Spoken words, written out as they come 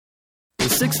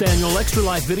6th Annual Extra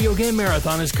Life Video Game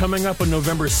Marathon is coming up on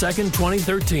November 2nd,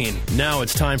 2013. Now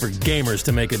it's time for gamers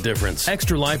to make a difference.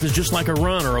 Extra Life is just like a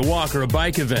run or a walk or a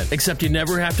bike event, except you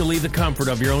never have to leave the comfort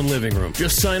of your own living room.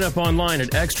 Just sign up online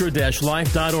at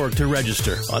extra-life.org to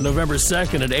register. On November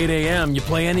 2nd at 8 a.m., you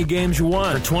play any games you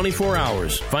want for 24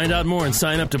 hours. Find out more and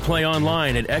sign up to play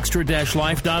online at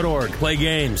extra-life.org. Play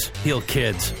games. Heal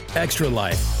kids. Extra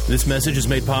Life. This message is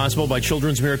made possible by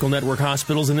Children's Miracle Network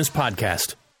Hospitals in this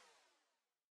podcast.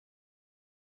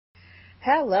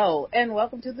 Hello, and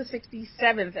welcome to the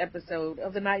 67th episode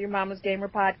of the Not Your Mama's Gamer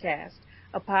podcast,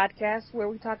 a podcast where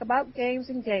we talk about games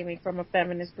and gaming from a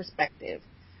feminist perspective.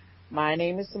 My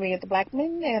name is Samantha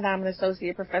Blackman, and I'm an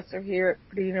associate professor here at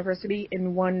Purdue University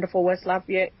in wonderful West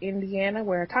Lafayette, Indiana,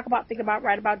 where I talk about, think about,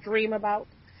 write about, dream about,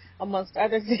 amongst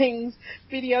other things,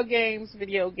 video games.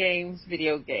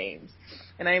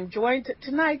 And I am joined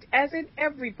tonight, as in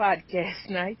every podcast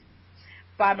night,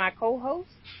 by my co-host,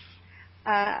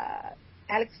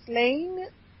 Alex Lane,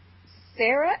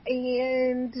 Sarah,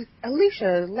 and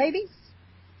Alicia. Ladies?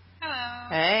 Hello.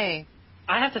 Hey.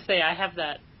 I have to say, I have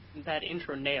that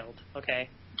intro nailed, okay?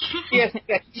 Yes,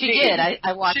 she did.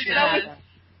 I watched it.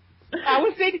 I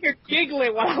was sitting here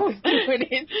giggling while I was doing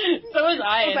it. So was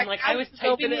I, and I was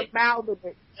typing it.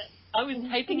 I was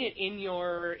typing it in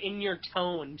your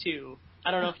tone, too.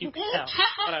 I don't know if you could tell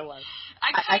what I was.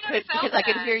 I could, because I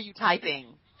could hear you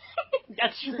typing.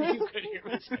 That's true, you could hear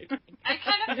me typing. I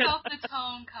kind of felt the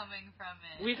tone coming from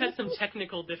it. We've had some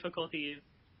technical difficulties,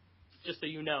 just so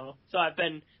you know. So I've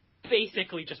been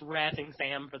basically just razzing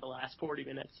Sam for the last 40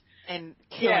 minutes. And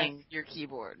killing your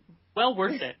keyboard. Well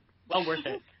worth it.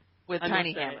 With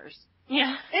tiny hammers.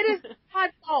 Yeah. It is my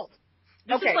fault.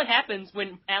 This is what happens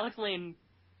when Alex Lane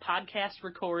podcast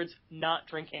records not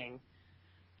drinking.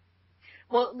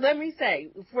 Well, let me say,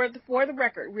 for the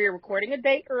record, we're recording a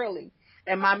day early,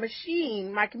 and my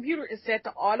computer is set to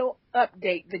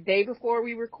auto-update the day before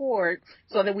we record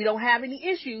so that we don't have any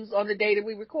issues on the day that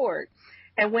we record.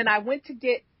 And when I went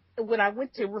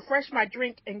to refresh my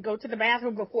drink and go to the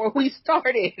bathroom before we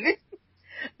started,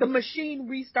 the machine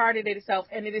restarted itself,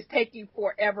 and it is taking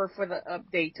forever for the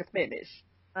update to finish.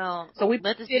 Well, so we've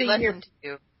been sitting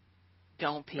here.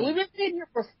 Don't pee. We've been sitting here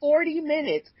for 40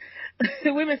 minutes.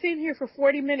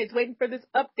 Waiting for this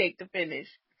update to finish.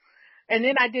 And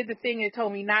then I did the thing it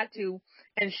told me not to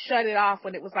and shut it off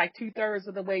when it was like 2/3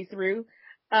 of the way through.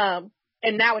 And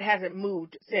now it hasn't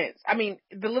moved since. I mean,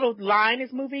 the little line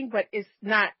is moving, but it's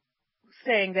not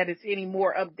saying that it's any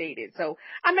more updated. So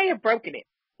I may have broken it.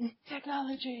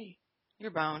 Technology.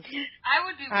 You're boned. I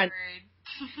would be worried.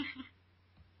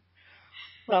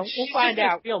 Well, we'll find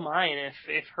out. Feel mine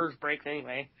if hers breaks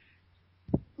anyway.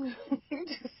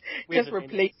 just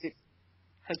replace it.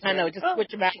 I know, just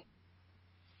switch them out.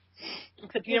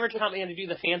 Except you never taught me how to do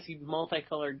the fancy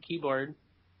multicolored keyboard.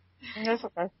 That's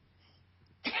okay.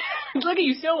 Look at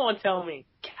you, still won't tell me.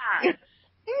 God.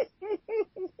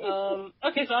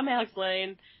 Okay, so I'm Alex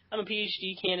Lane. I'm a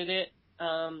PhD candidate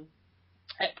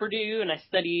at Purdue, and I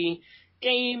study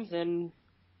games and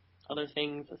other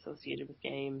things associated with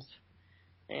games.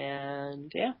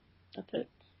 And, yeah, that's it.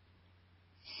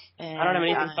 And I don't have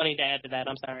anything funny to add to that.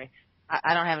 I'm sorry.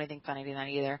 I don't have anything funny to that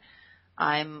either.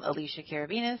 I'm Alicia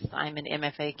Carabinas. I'm an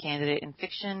MFA candidate in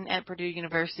fiction at Purdue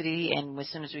University, and as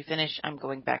soon as we finish, I'm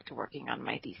going back to working on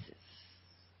my thesis.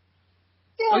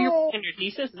 Oh, you're working on your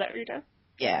thesis? Is that what you're doing?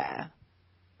 Yeah.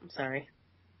 I'm sorry.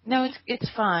 No, it's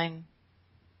fine.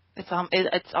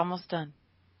 It's almost done.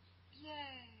 Yay.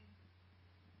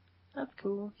 That's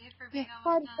cool. Yay for being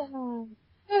almost done.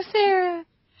 Oh, Sarah.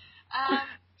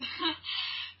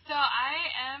 So I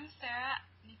am Sarah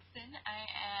Nixon. I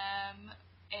am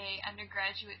a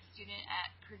undergraduate student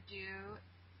at Purdue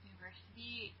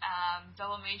University,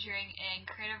 double majoring in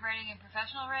creative writing and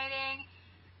professional writing,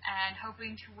 and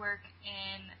hoping to work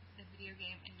in the video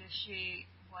game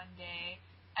industry one day.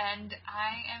 And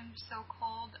I am so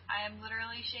cold, I am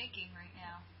literally shaking right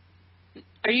now.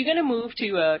 Are you going to move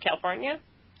to California?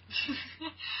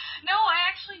 No,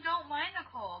 I actually don't mind the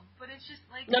cold, but it's just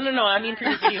like... No, I mean for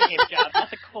your video game job, not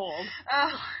the cold.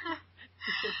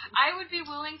 I would be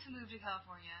willing to move to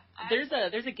California.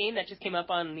 There's a game that just came up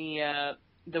on the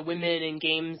Women in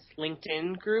Games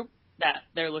LinkedIn group that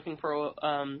they're looking for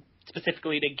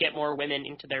specifically to get more women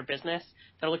into their business.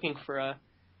 They're looking for a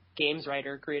games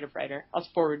writer, creative writer. I'll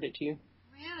forward it to you.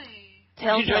 Really?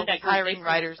 Telltale is hiring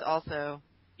writers also.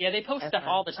 Yeah, they post stuff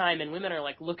all the time, and women are,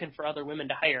 like, looking for other women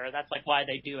to hire. That's, like, why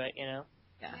they do it, you know?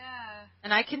 Yeah.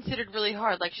 And I considered really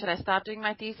hard, like, should I stop doing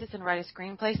my thesis and write a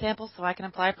screenplay sample so I can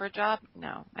apply for a job?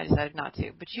 No, I decided not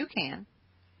to. But you can.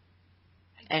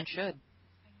 And should.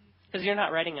 Because you're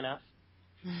not writing enough.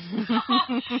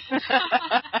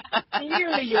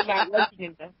 Clearly you're not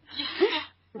looking enough.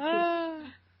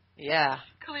 Yeah.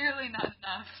 Clearly not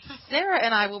enough. Sarah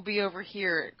and I will be over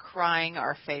here crying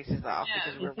our faces off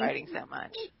because we're writing so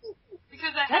much.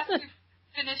 Because I have to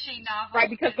finish a novel. Right,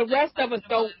 because the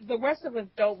rest of us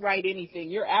don't write anything.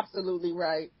 You're absolutely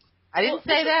right. I didn't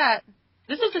say that.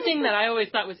 This is the thing that I always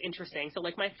thought was interesting. So,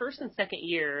 like, my first and second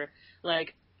year,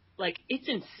 like it's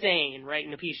insane, right?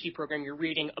 In a PhD program, you're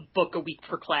reading a book a week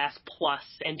per class plus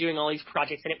and doing all these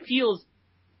projects, and it feels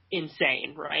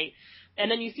insane, right? And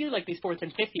then you see, like, these fourth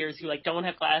and fifth years who, like, don't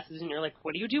have classes, and you're like,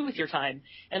 what do you do with your time?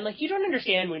 And, like, you don't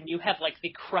understand when you have, like,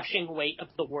 the crushing weight of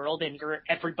the world and you're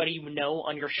everybody you know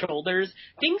on your shoulders,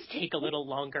 things take a little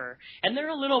longer, and they're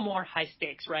a little more high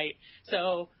stakes, right?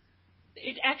 So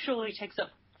it actually takes up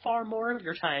far more of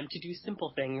your time to do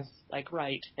simple things like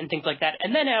write and things like that.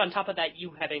 And then on top of that,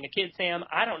 you having a kid, Sam,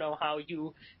 I don't know how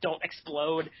you don't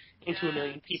explode into a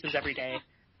million pieces every day.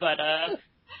 But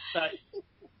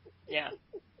yeah,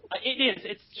 it is.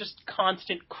 It's just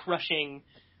constant crushing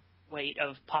weight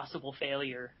of possible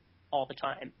failure all the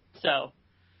time. So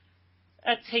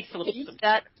that takes a little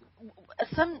bit.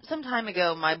 Some time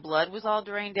ago, my blood was all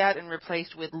drained out and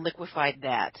replaced with liquefied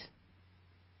that.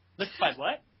 Liquefied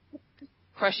what?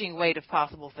 Crushing weight of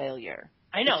possible failure.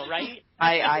 I know, right?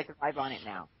 I thrive on it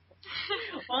now.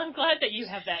 Well, I'm glad that you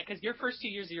have that, because your first 2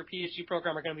 years of your PhD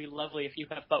program are going to be lovely if you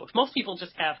have both. Most people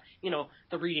just have,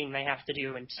 the reading they have to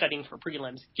do and studying for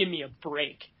prelims. Give me a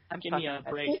break. Give me a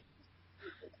break.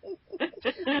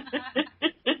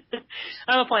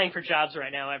 I'm applying for jobs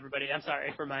right now, everybody. I'm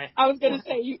sorry for my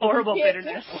horrible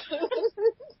bitterness.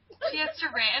 She has to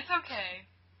rant. It's okay.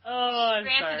 Oh, I'm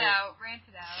rant sorry. Rant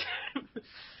it out.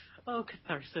 Oh,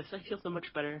 catharsis. I feel so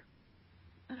much better.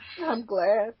 I'm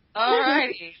glad.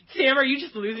 Alrighty. Sam, are you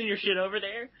just losing your shit over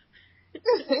there?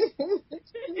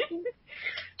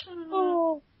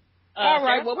 All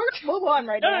right, well, we're going to move on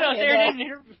right now. No, Sarah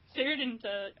didn't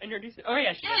introduce it. Oh,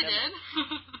 yeah, she did. I did.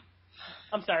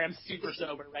 I'm sorry, I'm super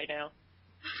sober right now.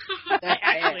 I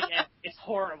actually am. It's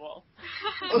horrible.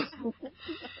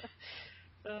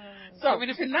 So,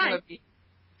 tonight...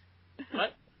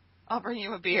 What? I'll bring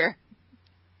you a beer.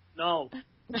 No.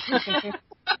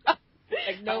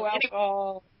 Like no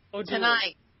alcohol. Oh,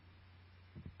 tonight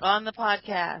on the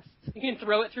podcast. You can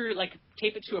throw it through, like,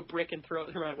 tape it to a brick and throw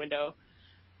it through my window.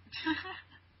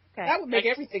 Okay. That would make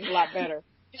everything a lot better.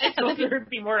 There would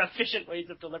be more efficient ways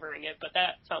of delivering it, but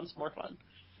that sounds more fun.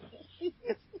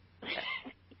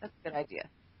 That's a good idea.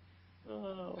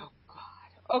 Oh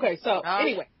God. Okay, so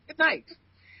anyway, tonight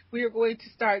we are going to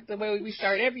start the way we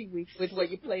start every week with what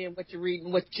you're playing, what you're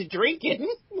reading, what you're drinking.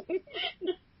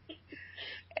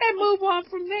 And move on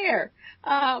from there.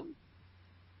 I'll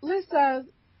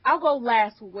go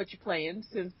last with what you're playing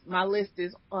since my list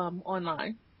is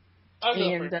online. I'll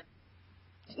go first.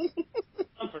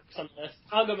 I'm first on the list.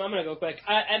 I'm gonna go quick.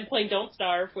 I'm playing Don't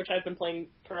Starve, which I've been playing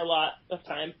for a lot of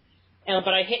time,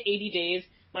 but I hit 80 days.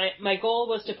 My goal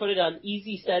was to put it on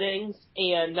easy settings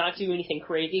and not do anything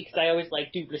crazy, because I always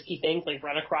do risky things like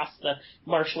run across the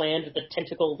marshland with the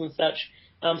tentacles and such.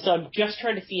 So I'm just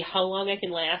trying to see how long I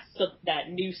can last so that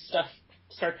new stuff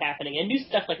starts happening. And new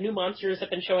stuff, like new monsters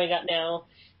have been showing up now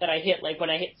that I hit, like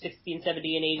when I hit 60 and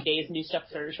 70 and 80 days, new stuff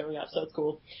started showing up, so it's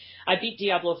cool. I beat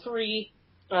Diablo 3.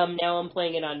 Now I'm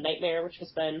playing it on Nightmare, which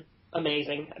has been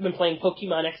amazing. I've been playing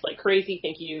Pokemon X like crazy.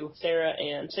 Thank you, Sarah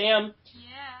and Sam.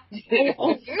 Yeah.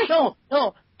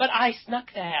 No, but I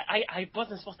snuck that. I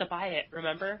wasn't supposed to buy it,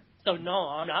 remember? So no,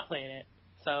 I'm not playing it.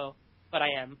 So, but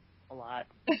I am. A lot.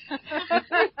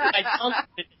 I found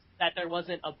that there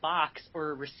wasn't a box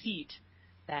or a receipt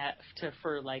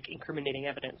for incriminating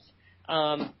evidence.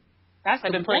 That's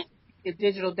I've been playing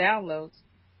digital downloads.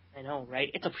 I know, right?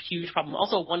 It's a huge problem.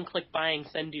 Also, one-click buying,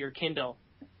 send to your Kindle.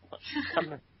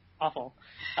 Something awful.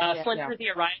 Splinter the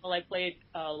Arrival I played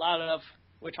a lot of,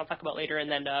 which I'll talk about later, and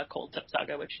then Cold Step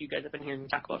Saga, which you guys have been hearing me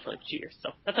talk about for 2 years.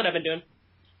 So that's what I've been doing.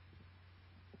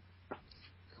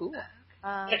 Cool.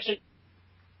 Section.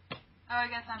 Oh, I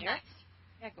guess I'm next.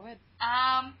 Yeah, go ahead.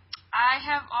 I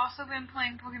have also been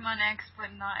playing Pokemon X,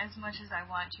 but not as much as I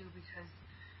want to because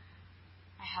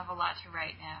I have a lot to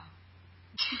write now.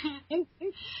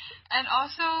 And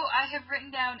also, I have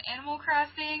written down Animal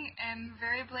Crossing and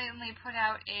very blatantly put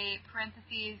out a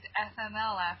parentheses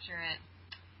FML after it.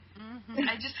 Mm-hmm.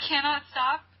 I just cannot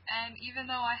stop, and even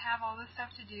though I have all this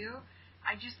stuff to do,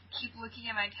 I just keep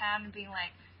looking at my town and being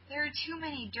like, there are too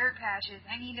many dirt patches.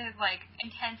 I need to,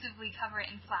 intensively cover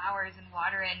it in flowers and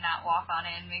water it and not walk on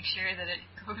it and make sure that it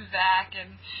goes back.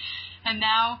 And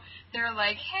now they're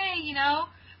like, hey,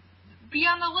 be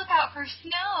on the lookout for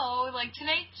snow. Like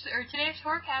today's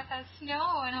forecast has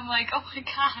snow, and I'm like, oh my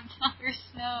god, another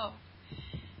snow.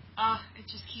 It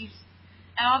just keeps,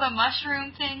 and all the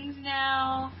mushroom things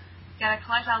now. Gotta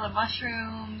collect all the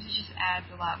mushrooms. It just adds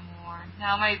a lot more.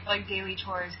 Now my daily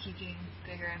chores keep getting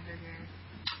bigger and bigger.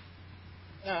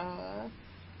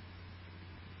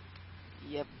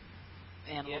 Yep.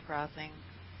 Animal Crossing.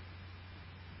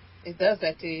 It does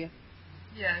that to you.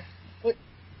 Yes.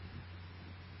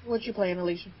 What you playing,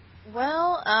 Alicia?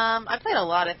 Well, I played a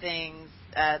lot of things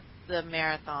at the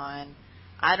marathon.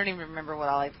 I don't even remember what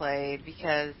all I played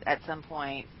because at some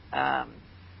point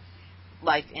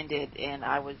life ended and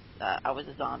I was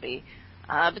a zombie.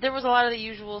 But there was a lot of the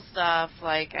usual stuff.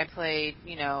 Like I played,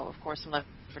 of course, some Left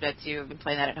 4 Dead 2. I've been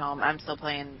playing that at home. I'm still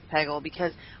playing Peggle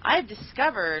because I have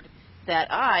discovered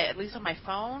that I, at least on my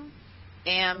phone,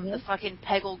 am the fucking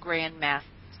Peggle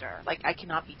Grandmaster. Like I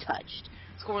cannot be touched.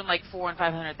 Scoring like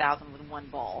 400,000 and 500,000 with one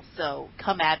ball. So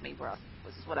come at me, bro.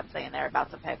 This is what I'm saying there about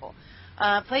some Peggle.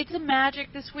 Played some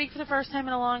Magic this week for the first time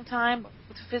in a long time,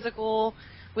 with physical,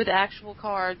 with actual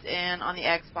cards, and on the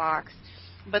Xbox.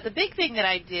 But the big thing that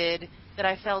I did that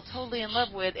I fell totally in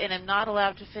love with and am not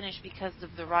allowed to finish because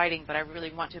of the writing, but I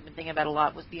really want to have been thinking about a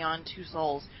lot, was Beyond Two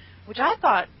Souls, which I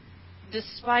thought,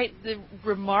 despite the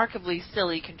remarkably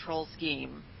silly control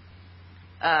scheme,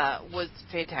 was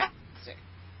fantastic.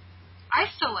 I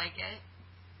still like it.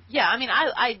 Yeah, I mean,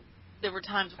 I there were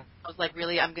times when I was like,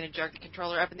 really, I'm going to jerk the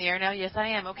controller up in the air now? Yes, I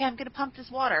am. Okay, I'm going to pump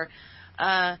this water.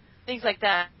 Things like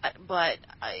that. But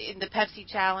in the Pepsi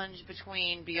challenge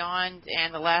between Beyond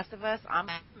and The Last of Us,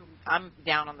 I'm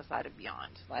down on the side of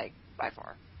Beyond, like, by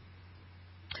far.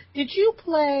 Did you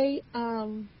play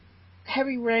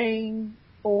Heavy Rain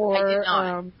or... I did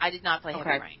not. I did not play okay.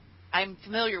 Heavy Rain. I'm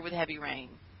familiar with Heavy Rain.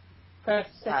 And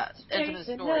from the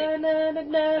story. But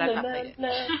I've not played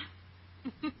it.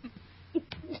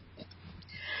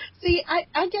 See,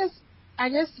 I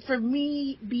guess for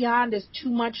me, Beyond is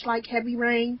too much like Heavy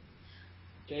Rain.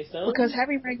 Jason? Because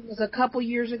Heavy Rain was a couple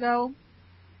years ago,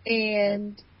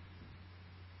 and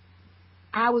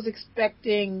I was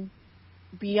expecting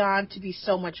Beyond to be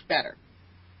so much better.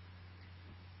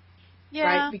 Yeah.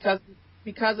 Right?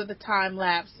 Because of the time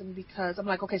lapse, and because I'm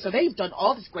like, okay, so they've done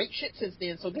all this great shit since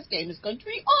then, so this game is going to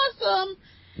be awesome.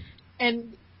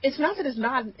 And it's not that it's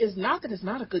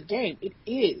not a good game. It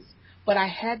is. But I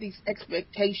had these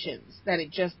expectations that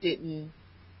it just didn't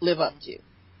live up to.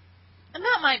 And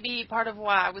that might be part of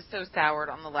why I was so soured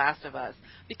on The Last of Us.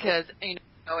 Because,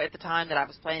 at the time that I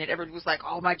was playing it, everybody was like,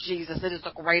 oh my Jesus, it is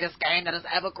the greatest game that has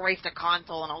ever graced a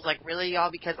console. And I was like, really, y'all?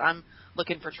 Because I'm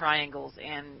looking for triangles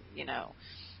and,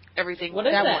 everything. What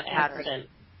is that pattern. accent?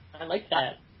 I like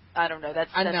that. I don't know.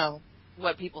 That's I know.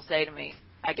 what people say to me.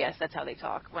 I guess that's how they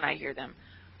talk when I hear them.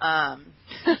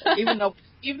 Even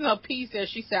though P says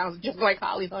she sounds just like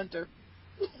Holly Hunter.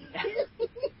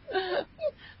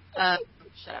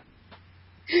 Shut up.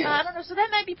 I don't know. So that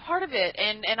might be part of it.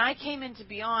 And I came into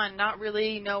Beyond not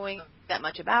really knowing that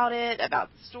much about it, about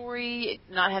the story,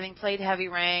 not having played Heavy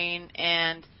Rain,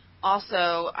 and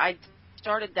also I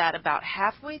started that about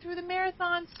halfway through the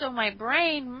marathon, so my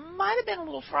brain might have been a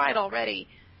little fried already.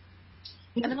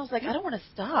 And then I was like, I don't want to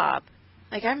stop.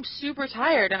 Like, I'm super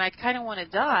tired, and I kind of want to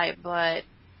die, but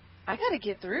I got to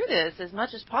get through this as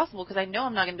much as possible because I know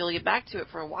I'm not going to be able to get back to it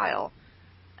for a while.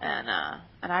 And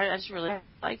I just really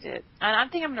liked it. And I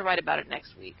think I'm going to write about it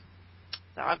next week.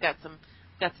 So I've got some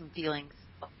feelings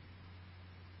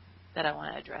that I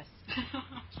want to address.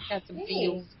 Got some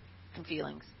feels. Some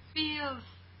feelings. Feels.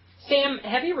 Sam,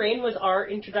 Heavy Rain was our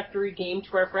introductory game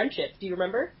to our friendship. Do you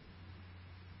remember?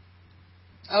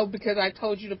 Oh, because I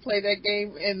told you to play that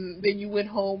game, and then you went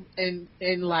home and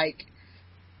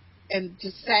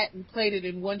just sat and played it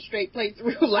in one straight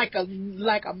playthrough like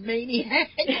a maniac.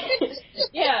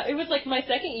 Yeah, it was like my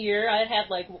second year.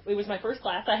 It was my first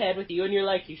class I had with you, and you're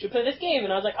like, you should play this game,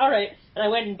 and I was like, all right. And I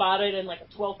went and bought it, and like a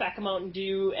 12-pack of Mountain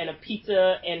Dew and a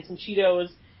pizza and some Cheetos.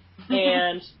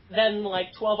 And then,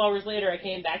 12 hours later, I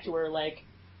came back to her,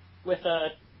 with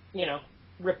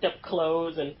ripped up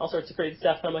clothes and all sorts of crazy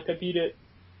stuff. And I'm like, I beat it.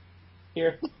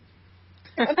 Here.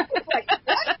 I was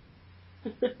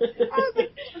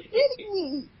like, kidding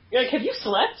me. You're like, have you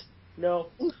slept? No.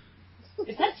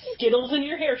 Is that Skittles in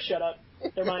your hair? Shut up.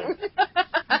 They're mine.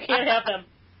 You can't have them.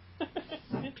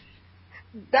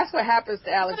 That's what happens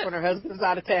to Alex when her husband's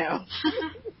out of town.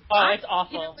 Oh, it's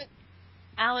awful. You know what,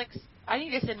 Alex, I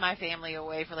need to send my family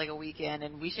away for a weekend,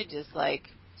 and we should just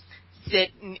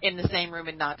sit in the same room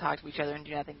and not talk to each other and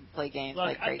do nothing but play games.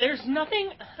 Look, there's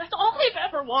nothing. That's all I've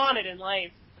ever wanted in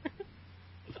life.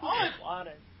 That's all I've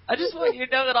wanted. I just want you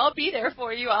to know that I'll be there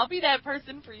for you. I'll be that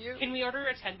person for you. Can we order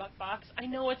a $10 box? I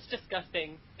know it's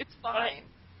disgusting. It's fine.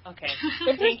 Okay. If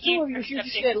there's Thank two you of you, for you should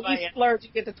accepting at my- least splurge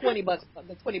and get the $20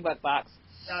 box.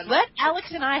 Let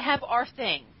Alex and I have our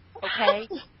thing, okay?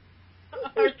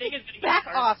 Our thing is getting Back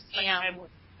off, like Sam. I'm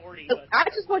 40, but I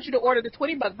just want you to order the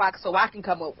 $20 box so I can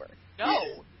come over.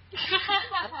 No.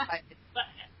 but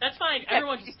that's fine.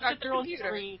 Everyone we just start get their the own computer.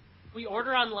 screen. We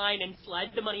order online and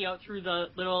slide the money out through the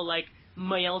little like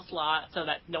mail slot so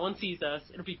that no one sees us.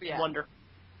 It'll be wonderful.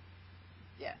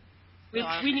 Yeah. We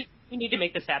need to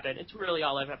make this happen. It's really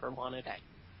all I've ever wanted. Okay.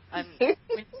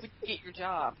 When you get your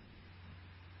job.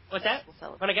 What's that? We'll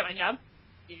celebrate. When I get my job?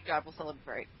 Your job, we'll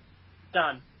celebrate.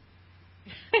 Done.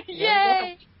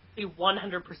 Yay! Be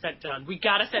 100% done. We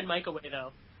gotta send Mike away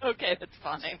though. Okay, that's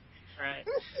fine. All right.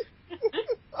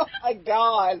 Oh my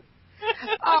God.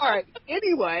 All right.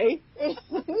 Anyway,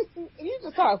 you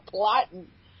just start plotting.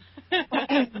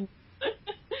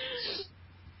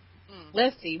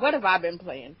 Let's see. What have I been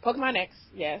playing? Pokemon X.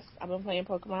 Yes, I've been playing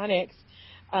Pokemon X.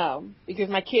 Because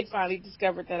my kid finally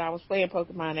discovered that I was playing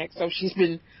Pokemon X, so she's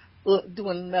been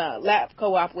doing lab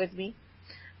co-op with me.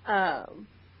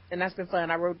 And that's been fun.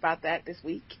 I wrote about that this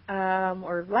week,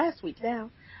 or last week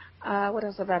now. What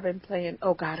else have I been playing?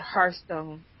 Oh God,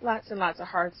 Hearthstone. Lots and lots of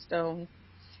Hearthstone.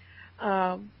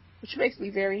 Which makes me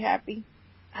very happy.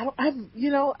 I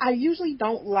usually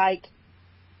don't like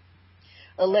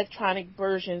electronic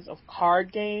versions of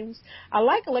card games. I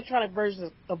like electronic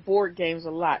versions of board games a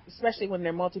lot, especially when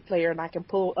they're multiplayer and I can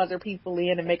pull other people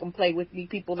in and make them play with me,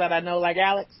 people that I know like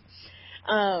Alex.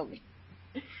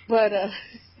 But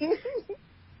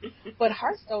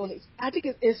Hearthstone, I think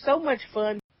it's so much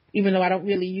fun, even though I don't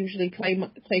really usually play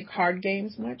card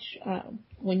games much.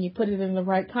 When you put it in the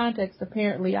right context,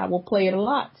 apparently I will play it a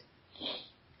lot.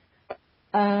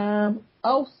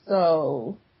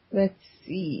 Also, let's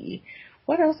see.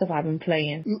 What else have I been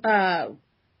playing?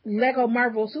 Lego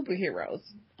Marvel Superheroes.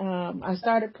 I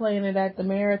started playing it at the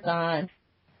marathon.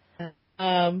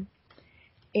 And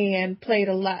played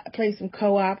some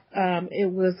co-op.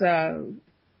 It was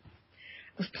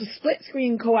split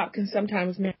screen co-op can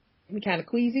sometimes make me kind of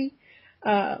queasy.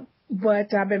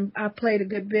 But I played a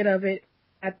good bit of it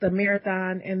at the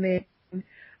marathon, and then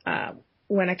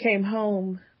when I came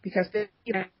home, because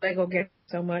Lego gets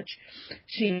so much,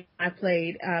 I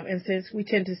played, and since we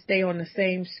tend to stay on the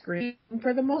same screen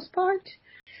for the most part.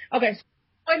 Okay,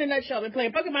 so in a nutshell, I've been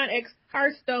playing Pokemon X,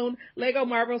 Hearthstone, Lego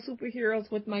Marvel Superheroes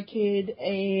with my kid,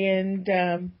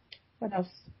 and what else?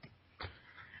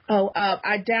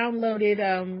 I downloaded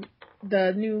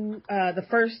the new, the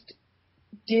first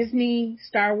Disney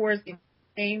Star Wars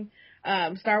game,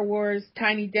 Star Wars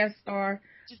Tiny Death Star.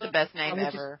 Just the best name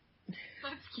ever.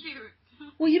 That's cute.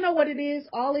 Well, you know what it is?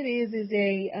 All it is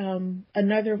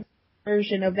another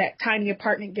version of that Tiny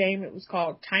Apartment game. It was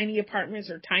called Tiny Apartments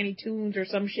or Tiny Toons or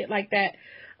some shit like that,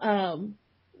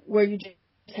 where you just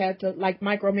had to like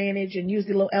micromanage and use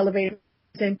the little elevator.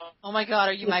 Oh my God,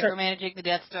 are you micromanaging the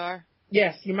Death Star?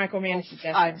 Yes, you micromanage the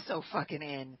Death Star. I'm so fucking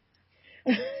in.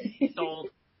 Sold.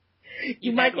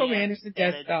 You micromanage the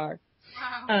Death Star.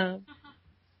 Wow.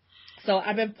 So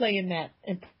I've been playing that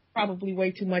and probably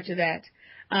way too much of that.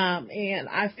 And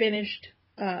I finished,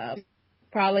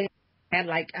 probably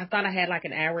I thought I had like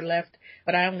an hour left,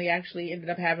 but I only actually ended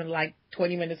up having like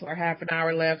 20 minutes or half an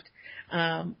hour left,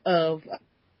 of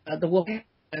The Wolf Among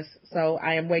Us. So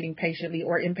I am waiting patiently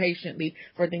or impatiently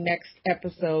for the next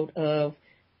episode of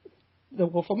The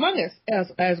Wolf Among Us,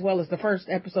 as well as the first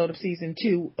episode of season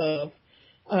 2 of,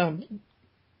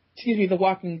 The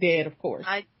Walking Dead, of course.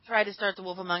 I tried to start The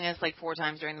Wolf Among Us like 4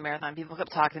 times during the marathon. People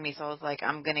kept talking to me, so I was like,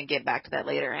 I'm going to get back to that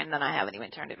later, and then I haven't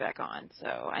even turned it back on, so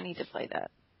I need to play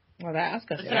that. Well, that's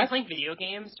good. Listen, I'm playing video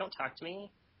games. Don't talk to me.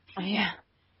 Oh, yeah.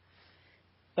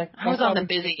 I was on the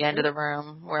busy end of the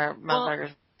room where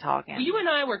motherfuckers talking. You and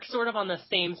I were sort of on the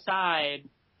same side,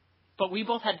 but we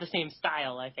both had the same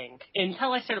style, I think,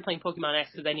 until I started playing Pokemon X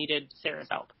because I needed Sarah's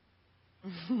help.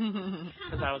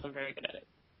 Because I wasn't very good at it.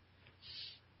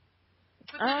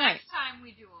 But the next time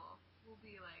we duel, we'll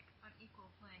be like on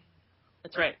equal playing.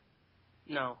 That's right.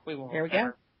 No, we won't. There we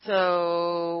go.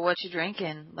 So, what you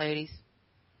drinking, ladies?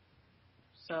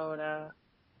 Soda.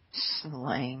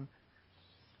 Lame.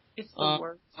 It's the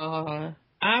worst.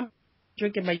 I'm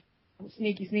drinking my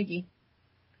sneaky.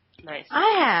 Nice.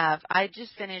 I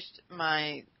just finished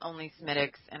my only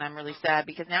Smittix, and I'm really sad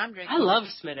because now I'm drinking. I love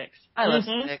Smittix. I love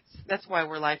Smittix. That's why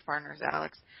we're life partners,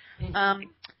 Alex.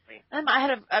 I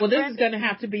had a this is going to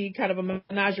have to be kind of a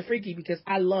menage a freaky because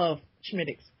I love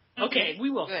Schmittix. Okay, we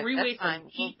will. Good, 3 ways fine. from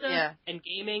pizza and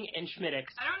gaming and Schmittix.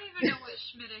 I don't even know what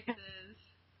Schmittix is.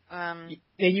 then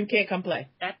you can't come play.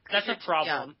 That's a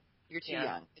problem. You're too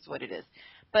young, is what it is.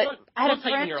 But I had a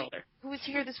friend who was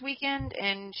here this weekend,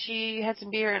 and she had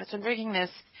some beer, and so I'm drinking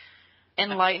this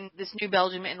New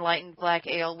Belgium Enlightened Black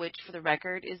Ale, which, for the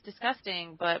record, is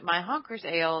disgusting, but my Honkers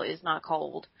Ale is not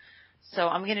cold. So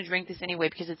I'm going to drink this anyway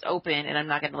because it's open, and I'm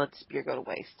not going to let this beer go to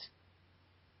waste.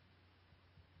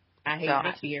 I hate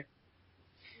this beer.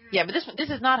 Yeah, but this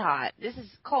is not hot. This is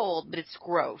cold, but it's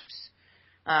gross.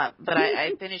 But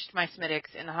I finished my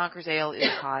Smittix, and the Honkers Ale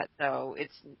is hot, so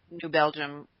it's New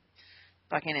Belgium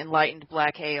fucking Enlightened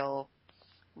Black Ale,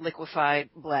 liquefied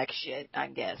black shit, I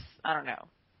guess. I don't know.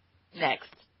 Next.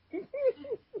 Well,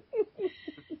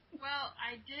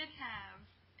 I did have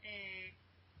a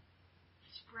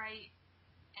Sprite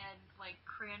and, like,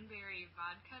 cranberry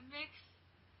vodka mix,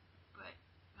 but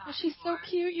not she's more. so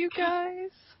cute, you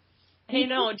guys. Hey,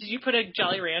 no, did you put a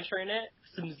Jolly Rancher in it?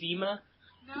 Some Zima?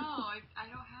 No, I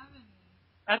don't have any.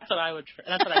 That's what I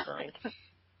drank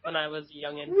when I was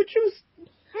youngin'. Would you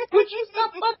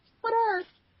stop up with her?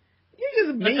 You just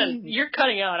mean. Listen, you're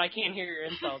cutting out. I can't hear your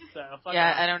insults, so fuck Yeah,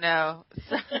 off. I don't know.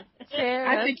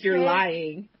 I think you're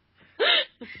lying.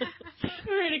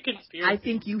 We're in a conspiracy. I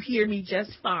think you hear me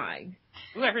just fine.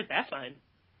 Ooh, I heard that fine.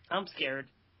 I'm scared.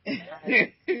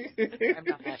 I'm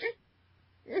not.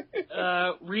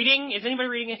 Reading? Is anybody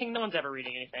reading anything? No one's ever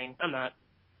reading anything. I'm not.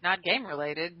 Not game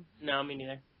related. No, me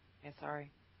neither. Yeah,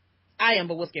 sorry. I am,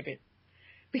 but we'll skip it.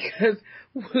 Because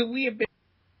we have been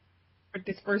for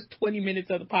this first 20 minutes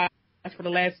of the podcast for the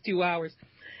last 2 hours.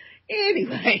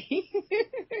 Anyway.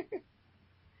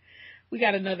 We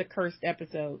got another cursed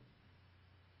episode.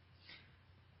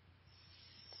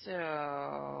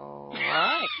 So,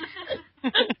 what?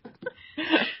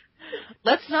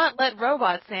 Let's not let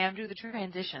Robot Sam do the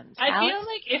transitions. I Alex?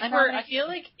 feel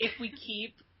like if we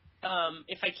keep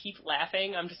if I keep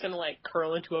laughing, I'm just gonna like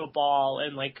curl into a ball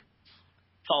and like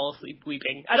fall asleep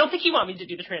weeping. I don't think you want me to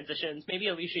do the transitions. Maybe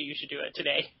Alicia, you should do it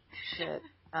today. Shit.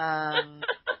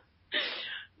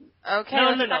 Okay, No.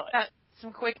 talk about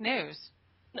some quick news.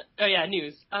 Oh yeah,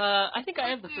 news. I think I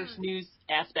have the first news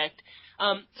aspect.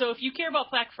 So if you care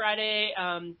about Black Friday,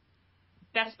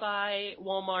 Best Buy,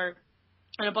 Walmart,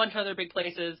 and a bunch of other big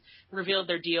places revealed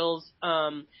their deals.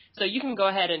 So you can go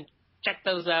ahead and check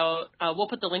those out. We'll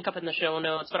put the link up in the show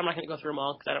notes, but I'm not going to go through them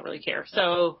all because I don't really care.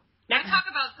 So I talk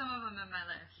about some of them in my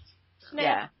list. So.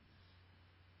 Yeah.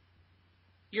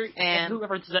 And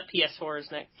whoever's at PS4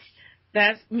 is next.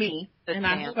 That's me. That's and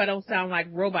Sam. I hope I don't sound like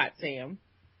Robot Sam.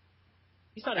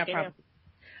 He's not a game.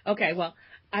 Okay, well,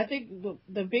 I think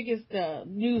the biggest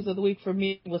news of the week for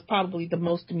me was probably the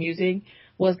most amusing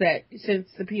was that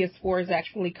since the PS4 is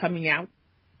actually coming out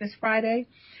this Friday,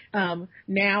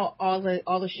 now all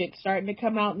the shit's starting to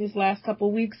come out in these last couple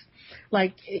of weeks.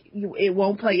 Like it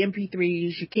won't play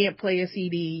MP3s, you can't play a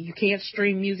CD, you can't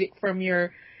stream music from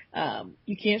your home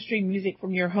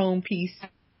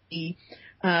PC.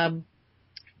 And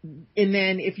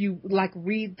then if you like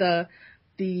read the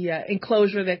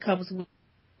enclosure that comes with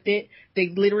it, they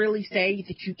literally say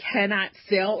that you cannot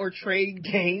sell or trade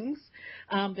games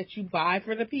that you buy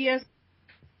for the PS.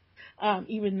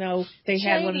 Even though they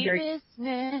had one of their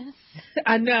business.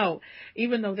 I know.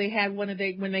 Even though they had when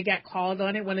they got called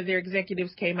on it, one of their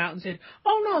executives came out and said,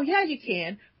 "Oh no, yeah, you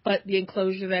can," but the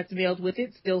enclosure that's mailed with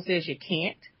it still says you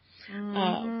can't.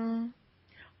 Mm-hmm.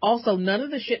 Also, none of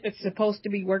the shit that's supposed to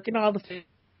be working all the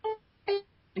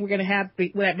we're going to have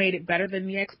that made it better than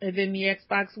the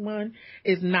Xbox One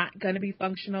is not going to be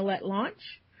functional at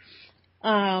launch.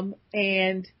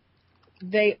 And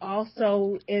they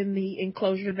also, in the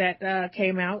enclosure that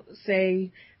came out,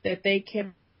 say that they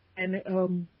can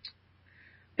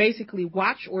basically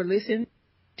watch or listen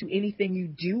to anything you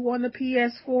do on the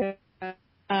PS4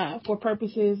 for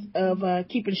purposes of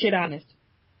keeping shit honest.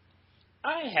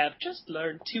 I have just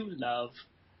learned to love.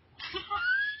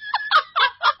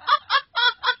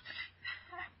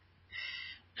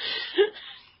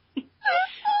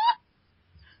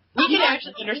 We can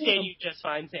actually understand you just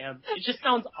fine, Sam. It just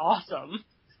sounds awesome.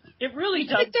 It really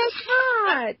does. It does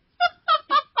not.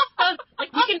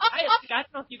 Like we can. I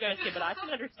don't know if you guys can, but I can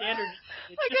understand her.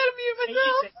 I gotta mute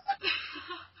myself.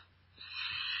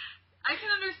 I can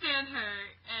understand her,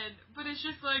 but it's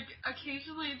just like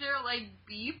occasionally there are like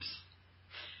beeps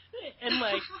and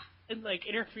like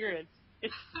interference.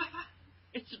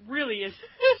 It's really is.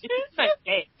 It's my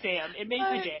day, Sam. It makes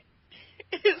my day.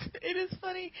 It is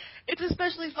funny. It's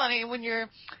especially funny when you're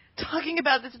talking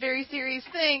about this very serious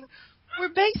thing where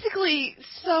basically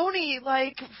Sony,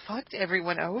 like, fucked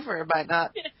everyone over by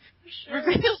not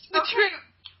revealing the truth.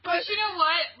 But you know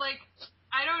what? Like,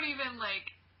 I don't even,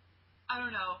 like, I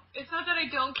don't know. It's not that I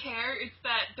don't care. It's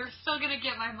that they're still gonna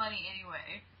get my money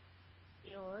anyway.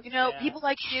 People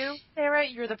like you, Sarah,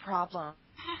 you're the problem.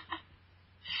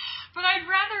 But I'd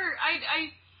rather.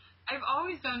 I've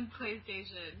always done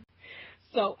PlayStation.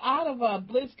 So out of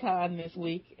BlizzCon this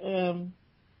week, they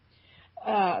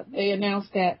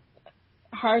announced that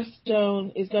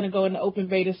Hearthstone is going to go into open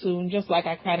beta soon, just like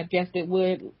I kind of guessed it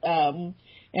would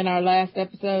in our last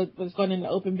episode. But it's going into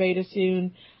open beta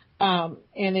soon,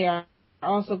 and they are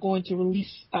also going to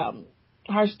release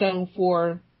Hearthstone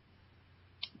for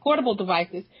portable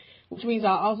devices, which means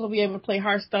I'll also be able to play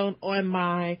Hearthstone on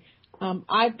my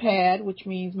iPad, which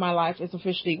means my life is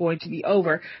officially going to be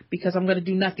over because I'm going to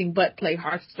do nothing but play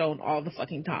Hearthstone all the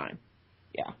fucking time.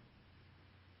 Yeah.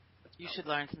 You should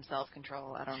learn some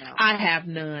self-control. I don't know. I have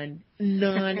none.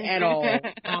 None at all.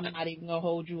 I'm not even going to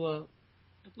hold you up.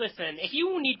 Listen, if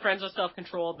you need friends with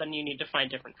self-control, then you need to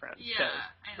find different friends. Yeah.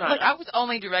 Look, I was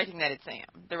only directing that at Sam.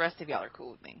 The rest of y'all are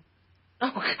cool with me.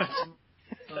 Oh,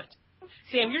 good.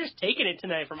 Sam, you're just taking it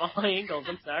tonight from all angles.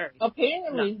 I'm sorry.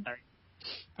 Apparently. No, sorry.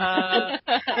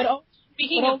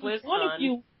 Speaking of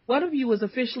BlizzCon, one of you was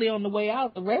officially on the way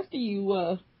out. The rest of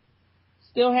you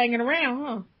still hanging around,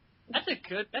 huh? That's a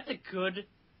good,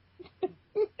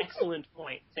 excellent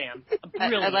point, Sam.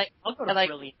 Brilliant.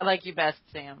 I like you best,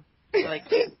 Sam. I like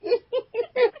you.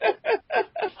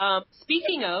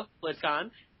 Speaking of BlizzCon,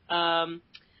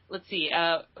 let's see.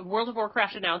 World of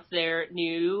Warcraft announced their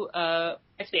new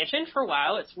expansion for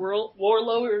WoW. It's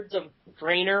Warlords of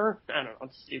Draenor. I don't know.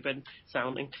 It's stupid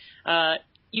sounding.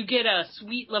 You get a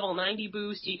sweet level 90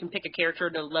 boost. You can pick a character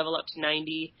to level up to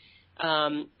 90.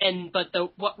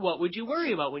 What would you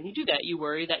worry about when you do that? You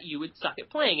worry that you would suck at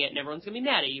playing it and everyone's going to be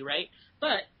mad at you, right?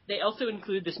 But they also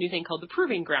include this new thing called the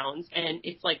Proving Grounds, and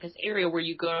it's like this area where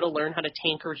you go to learn how to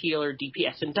tank or heal or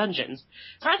DPS in dungeons.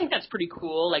 So I think that's pretty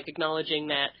cool, like acknowledging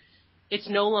that it's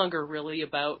no longer really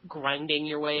about grinding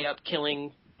your way up,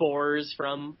 killing boars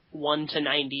from 1 to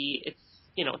 90. It's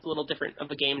a little different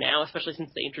of a game now, especially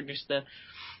since they introduced the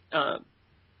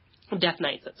Death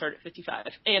Knights that start at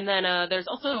 55. And then there's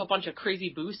also a bunch of crazy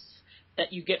boosts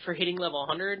that you get for hitting level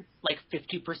 100, like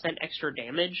 50% extra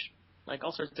damage, like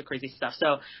all sorts of crazy stuff.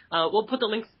 So we'll put the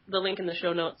link in the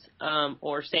show notes,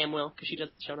 or Sam will, because she does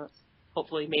the show notes.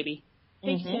 Hopefully, maybe.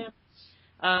 Thanks, Sam.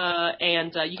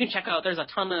 And you can check out, there's a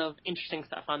ton of interesting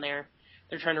stuff on there.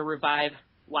 They're trying to revive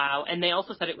WoW, and they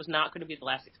also said it was not going to be the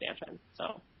last expansion.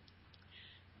 So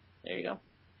there you go.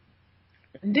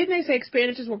 Didn't they say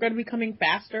expansions were going to be coming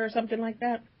faster or something like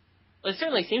that? Well, they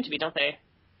certainly seem to be, don't they?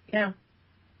 Yeah.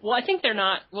 Well, I think they're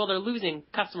not. Well, they're losing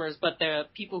customers, but the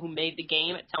people who made the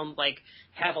game, it sounds like,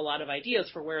 have a lot of ideas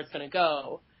for where it's going to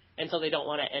go, and so they don't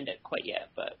want to end it quite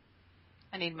yet. But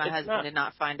I need my husband to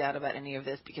not find out about any of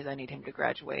this because I need him to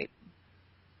graduate.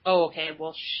 Oh, okay.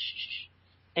 Well, shh.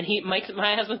 And my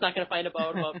husband's not going to find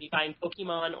about me buying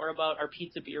Pokemon or about our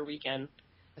pizza beer weekend.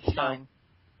 It's fine.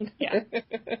 Yeah,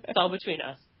 it's all between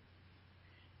us.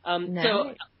 Nice.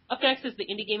 So up next is the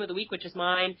indie game of the week, which is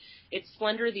mine. It's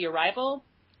Slender: The Arrival,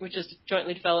 which is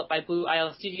jointly developed by Blue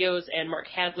Isle Studios and Mark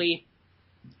Hadley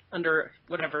under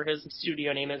whatever his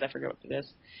studio name is. I forget what it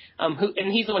is.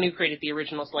 And he's the one who created the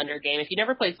original Slender game. If you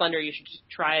never played Slender, you should just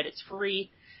try it. It's free.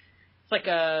 It's like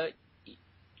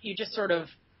you just sort of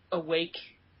awake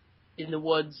in the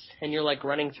woods and you're like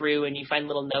running through and you find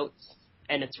little notes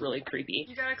and it's really creepy.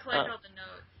 You gotta collect all the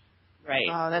notes. Right.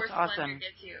 Oh, that's before awesome. Slender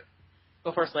gets you.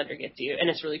 Before Slender gets you, and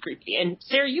it's really creepy. And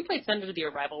Sarah, you played Slender: The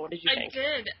Arrival. What did you think? I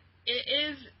did. It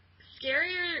is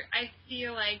scarier, I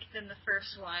feel like, than the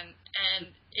first one, and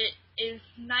it is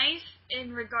nice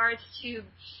in regards to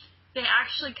they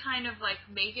actually kind of like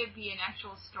make it be an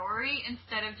actual story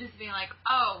instead of just being like,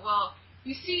 oh, well,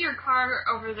 you see your car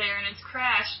over there and it's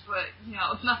crashed, but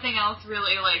it's nothing else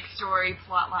really like story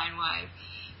plotline wise.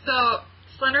 So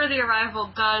Slender: The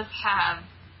Arrival does have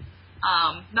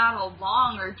not a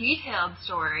long or detailed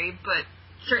story, but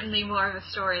certainly more of a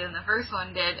story than the first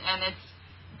one did, and it's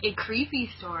a creepy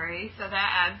story, so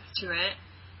that adds to it,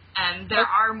 and there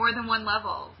are more than one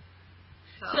level.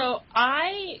 So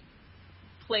I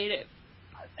played it,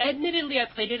 admittedly I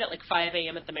played it at like 5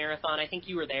 a.m. at the marathon. I think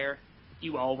you were there.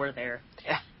 You all were there.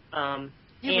 Yeah.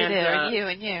 You were there, you.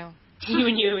 You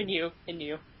and you and you and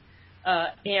you.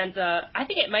 And I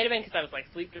think it might have been because I was like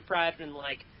sleep deprived and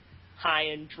like high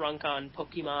and drunk on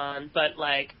Pokemon, but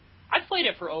like I've played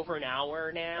it for over an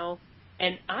hour now,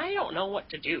 and I don't know what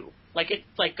to do. Like it's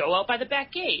like go out by the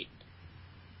back gate.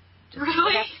 Just really?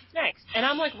 What happens next? And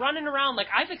I'm like running around. Like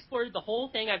I've explored the whole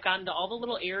thing. I've gotten to all the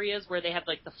little areas where they have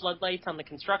like the floodlights on the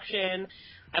construction.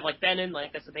 I've like been in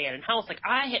like this abandoned house. Like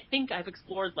I think I've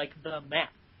explored like the map.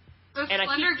 Does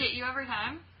Slender get you every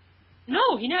time?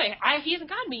 No, he hasn't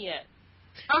gotten me yet.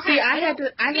 Okay. See, I had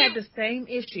the same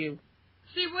issue.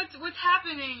 See, what's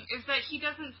happening is that he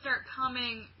doesn't start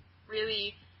coming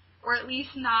really, or at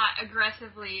least not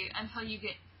aggressively until you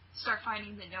start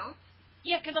finding the notes.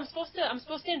 Yeah, because I'm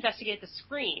supposed to investigate the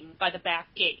screen by the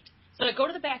back gate. So I go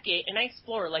to the back gate and I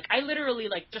explore. Like, I literally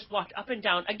just walked up and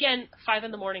down. Again, 5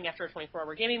 in the morning after a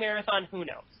 24-hour gaming marathon. Who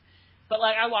knows? But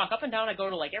I walk up and down. I go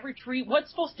to every tree. What's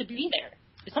supposed to be there?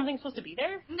 Is something supposed to be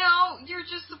there? No, you're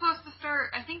just supposed to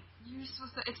start. I think you're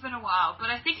supposed to. It's been a while, but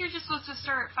I think you're just supposed to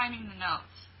start finding the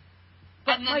notes.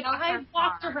 But I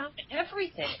walked around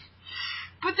everything.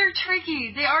 But they're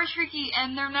tricky. They are tricky,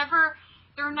 and they're not.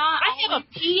 I have a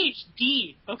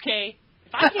PhD, okay?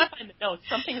 If I can't find the notes,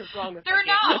 something is wrong with They're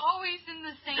not always in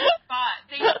the same spot.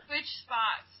 They switch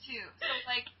spots, too. So,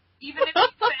 even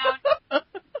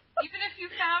if you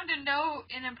found a note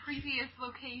in a previous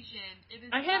location, it is.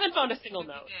 I haven't found a single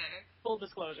note. Full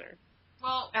disclosure.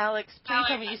 Well, Alex, please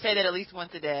tell me you say that at least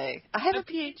once a day. I have a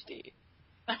PhD.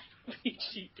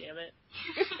 PhD, damn it.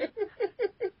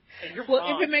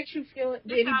 Well, if it makes you feel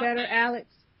any better, Alex,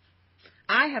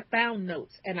 I have found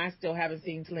notes, and I still haven't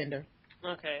seen Slender.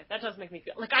 Okay, that does make me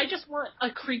feel... I just want a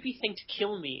creepy thing to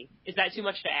kill me. Is that too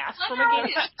much to ask from a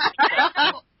game? I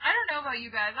don't know about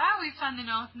you guys. I always find the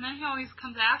notes, and then he always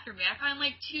comes after me. I find,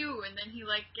 2, and then he,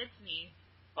 gets me.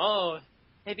 Oh.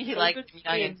 Maybe he likes me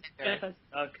on Tinder.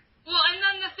 Well, and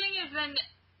then the thing is,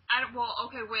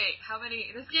 okay, wait. How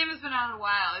many... This game has been out a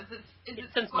while. Is it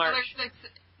since spoilers March.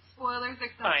 Spoilers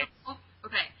acceptable? Fine.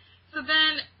 Okay. So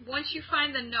then, once you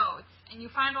find the notes, and you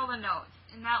find all the notes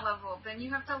in that level, then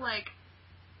you have to,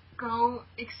 go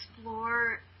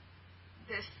explore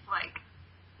this,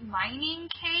 mining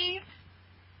cave,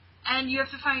 and you have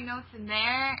to find notes in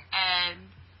there, and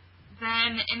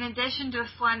then, in addition to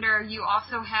Slender, you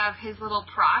also have his little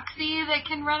proxy that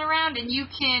can run around, and you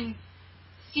can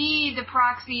see the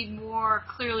proxy more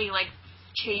clearly,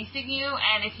 chasing you,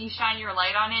 and if you shine your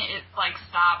light on it, it,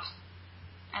 stops,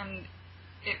 and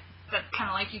that's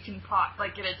kind of you can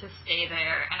get it to stay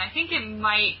there, and I think it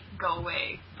might go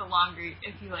away the longer,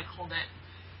 if you, hold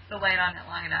the light on it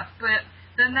long enough, but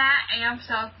then that amps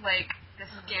up, the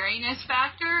scariness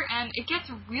factor, and it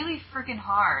gets really freaking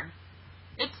hard.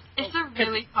 It's a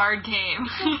really hard game.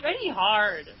 It's pretty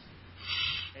hard.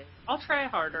 I'll try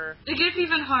harder. It gets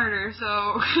even harder,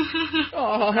 so... If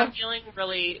I'm feeling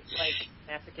really,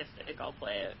 masochistic, I'll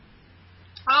play it.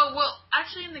 Oh, well,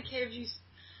 actually in the cave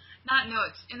not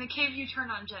notes. In the cave, you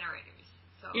turn on generators.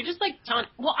 So you're just I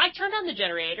turned on the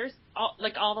generators, all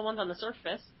the ones on the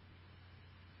surface.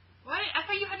 What? I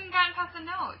thought you hadn't gotten past the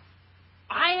notes.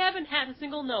 I haven't had a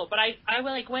single note, but I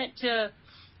went to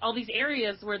all these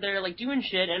areas where they're doing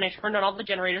shit, and I turned on all the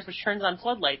generators, which turns on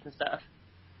floodlights and stuff.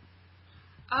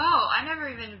 Oh, I never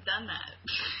even done that.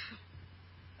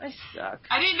 I suck.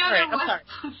 I didn't know there was. I'm sorry.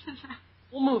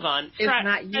 We'll move on. It's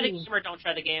not you. Try the game or don't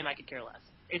try the game. I could care less.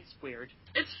 It's weird.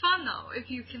 It's fun, though, if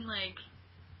you can,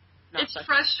 it's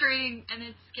frustrating and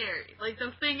it's scary.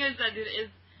 The thing is that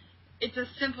it's a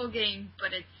simple game,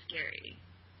 but it's scary.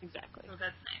 Exactly. So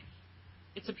that's nice.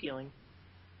 It's appealing.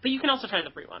 But you can also try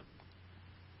the free one.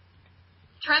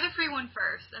 Try the free one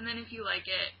first, and then if you like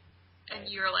it, and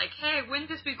you're hey, wouldn't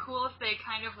this be cool if they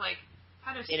kind of,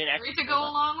 had a story to go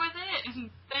along with it? And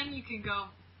then you can go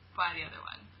buy the other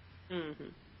one.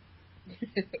 Mm-hmm.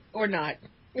 Or not.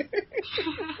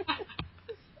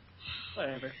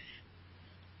 Whatever.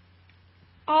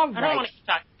 All right. I don't want to keep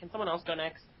talking. Can someone else go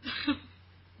next?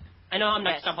 I know I'm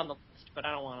next up on the list, but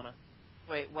I don't want to.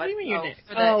 Wait, what? What do you mean you're next?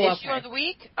 For the issue of the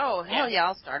week? Oh, hell yeah,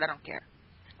 I'll start. I don't care.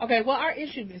 Okay, well, our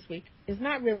issue this week is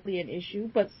not really an issue,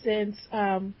 but since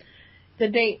the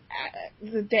day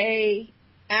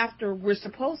after we're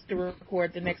supposed to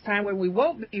record, the next time when we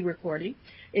won't be recording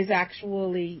is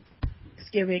actually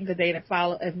Thanksgiving. The day that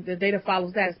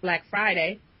follows that is Black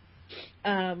Friday.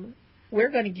 We're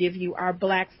going to give you our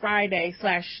Black Friday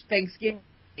 / Thanksgiving.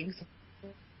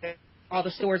 All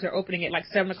the stores are opening at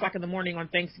 7 o'clock in the morning on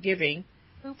Thanksgiving.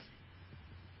 Oops.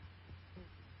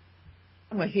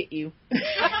 I'm going to hit you.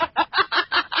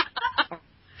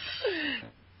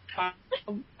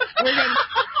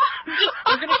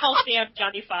 We're gonna call Sam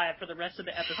Johnny 5 for the rest of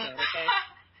the episode, okay?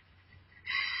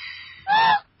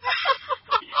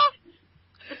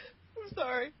 I'm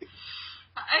sorry.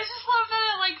 I just love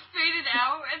that it faded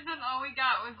out, and then all we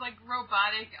got was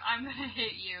robotic. I'm gonna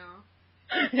hit you.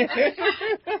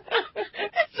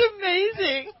 It's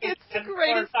amazing. It's the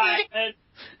greatest thing.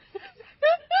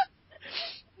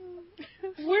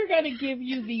 We're going to give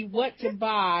you the what to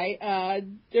buy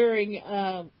during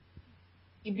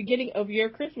the beginning of your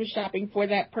Christmas shopping for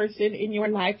that person in your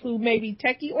life who may be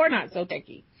techie or not so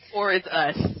techie. Or it's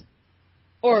us.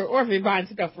 Or if you're buying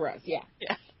stuff for us, yeah.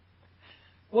 Yeah.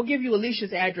 We'll give you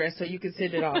Alicia's address so you can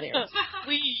send it all there.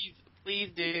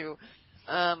 Please do.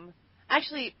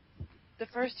 Actually, the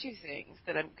first two things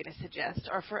that I'm going to suggest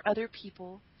are for other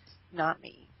people, not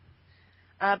me.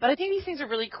 But I think these things are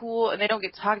really cool, and they don't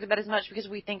get talked about as much because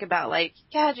we think about, like,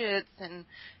 gadgets and,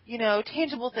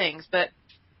 tangible things. But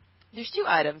there's two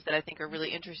items that I think are really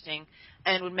interesting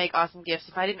and would make awesome gifts.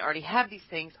 If I didn't already have these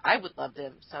things, I would love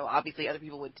them, so obviously other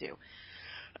people would too.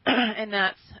 And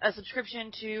that's a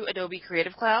subscription to Adobe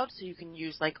Creative Cloud, so you can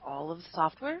use, like, all of the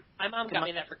software. My mom got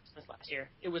me that for Christmas last year.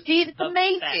 It was it's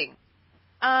amazing.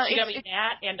 She got me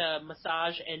that and a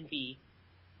Massage Envy.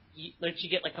 You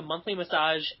get, like, a monthly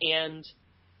massage and,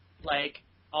 like,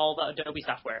 all the Adobe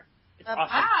software. It's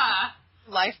awesome.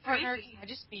 Life partner, can I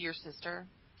just be your sister?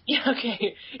 Yeah,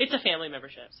 okay. It's a family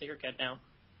membership, so you're good now.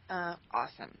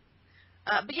 Awesome.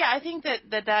 But yeah, I think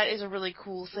that is a really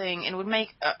cool thing and would make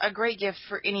a great gift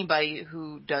for anybody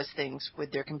who does things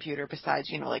with their computer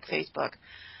besides, like Facebook.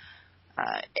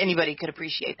 Anybody could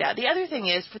appreciate that. The other thing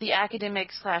is, for the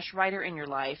academic/writer in your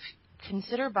life,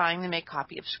 consider buying them a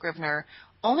copy of Scrivener.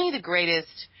 Only the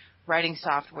greatest writing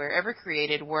software ever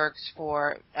created works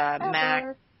for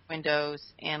Mac, Windows,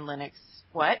 and Linux.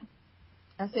 What?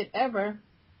 I said ever.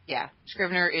 Yeah,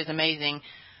 Scrivener is amazing.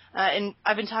 And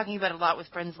I've been talking about it a lot with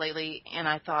friends lately, and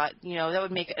I thought, that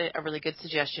would make a really good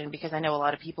suggestion because I know a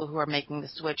lot of people who are making the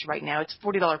switch right now. It's a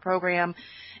 $40 program.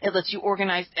 It lets you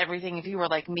organize everything. If you were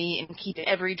like me and keep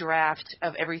every draft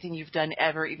of everything you've done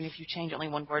ever, even if you change only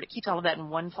one word, it keeps all of that in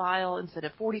one file instead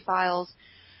of 40 files,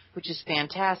 which is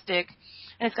fantastic.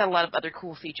 And it's got a lot of other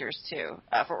cool features, too,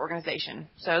 for organization.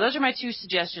 So those are my two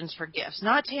suggestions for gifts.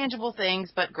 Not tangible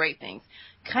things, but great things.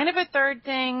 Kind of a third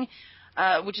thing,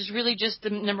 which is really just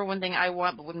the number one thing I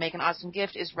want but would make an awesome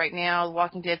gift, is right now The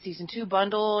Walking Dead Season 2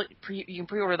 bundle. You can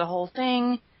pre-order the whole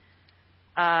thing,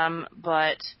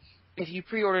 but if you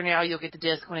pre-order now, you'll get the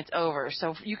disc when it's over.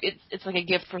 So it's like a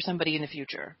gift for somebody in the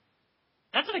future.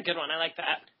 That's a good one. I like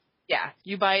that. Yeah,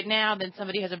 you buy it now, then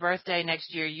somebody has a birthday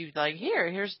next year, you like,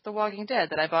 here's The Walking Dead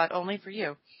that I bought only for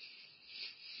you.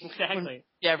 Exactly.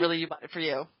 Yeah, really, you bought it for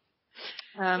you.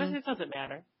 It doesn't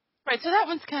matter. Right, so that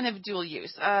one's kind of dual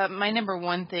use. My number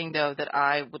one thing, though, that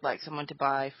I would like someone to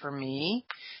buy for me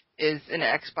is an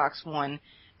Xbox One.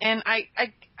 And I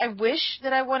wish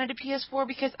that I wanted a PS4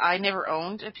 because I never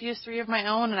owned a PS3 of my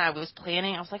own, and I was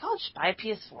planning. I was like, I'll just buy a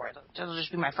PS4. It'll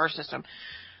just be my first system.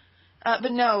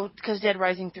 But no, because Dead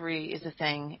Rising 3 is a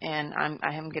thing, and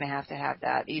I am going to have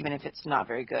that, even if it's not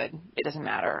very good. It doesn't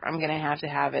matter. I'm going to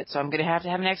have it, so I'm going to have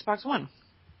an Xbox One.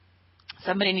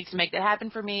 Somebody needs to make that happen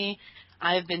for me.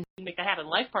 I've been... Make that happen.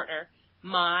 Life partner.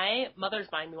 My mother's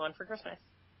buying me one for Christmas.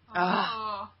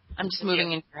 Oh. I'm just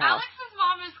moving into your house. Alex's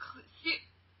mom is,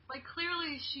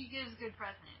 clearly she gives good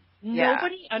presents. Yeah.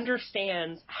 Nobody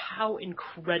understands how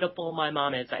incredible my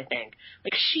mom is, I think.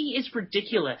 Like, she is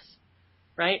ridiculous,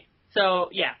 right? So,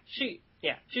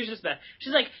 she's just bad.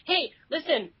 She's like, hey,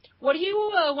 listen, what do you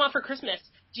want for Christmas?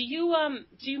 Do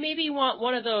you maybe want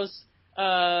one of those,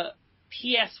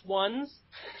 PS1s?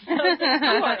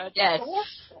 Yes.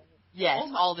 Yes,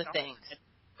 Oh all the God. things.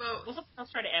 I'll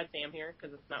try to add Sam here,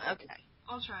 because it's not working. Okay.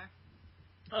 I'll try.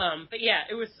 But yeah,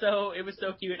 it was so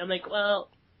cute. I'm like, well,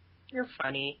 you're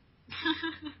funny.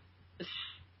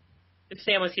 If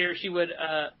Sam was here, she would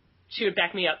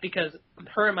back me up, because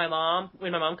her and my mom,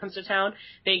 when my mom comes to town,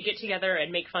 they get together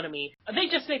and make fun of me. They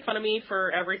just make fun of me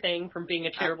for everything from being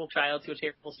a terrible child to a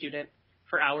terrible student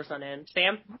for hours on end.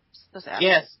 Sam?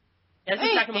 Yes. I was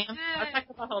Hey, talking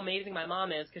about how amazing my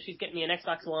mom is, because she's getting me an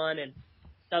Xbox One and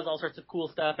does all sorts of cool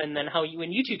stuff, and then how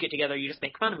when you two get together, you just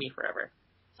make fun of me forever.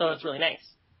 So it's really nice.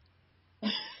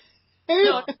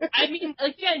 No, I mean,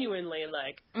 like, genuinely,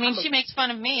 like... I mean, she makes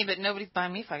fun of me, but nobody's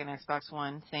buying me fucking Xbox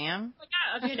One. Sam?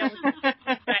 Yeah,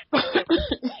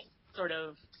 sort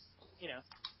of,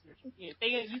 you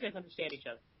guys understand each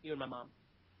other, you and my mom.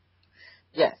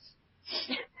 Yes.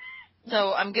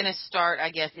 So I'm going to start, I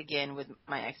guess, again with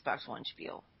my Xbox One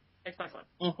spiel. Xbox One.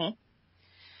 Mm-hmm.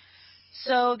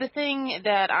 So the thing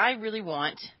that I really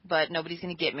want, but nobody's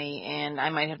going to get me, and I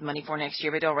might have money for next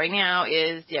year, but don't right now,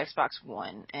 is the Xbox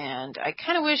One. And I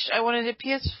kind of wish I wanted a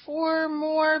PS4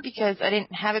 more, because I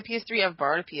didn't have a PS3. I've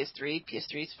borrowed a PS3.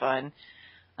 PS3's fun.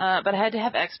 But I had to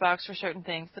have Xbox for certain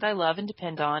things that I love and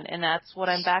depend on, and that's what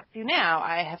I'm back to now.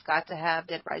 I have got to have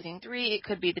Dead Rising 3. It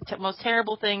could be the most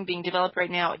terrible thing being developed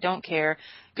right now. I don't care.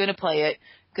 Gonna play it.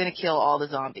 Gonna kill all the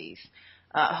zombies.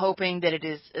 hoping that it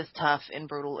is as tough and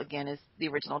brutal again as the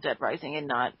original Dead Rising and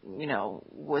not,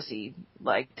 wussy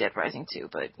like Dead Rising 2.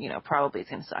 But, probably it's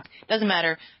going to suck. Doesn't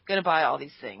matter. Going to buy all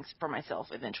these things for myself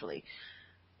eventually.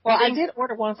 Well, I did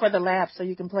order one for the lab so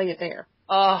you can play it there.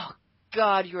 Oh,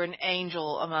 God, you're an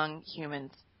angel among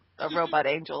humans. A robot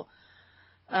angel.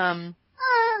 The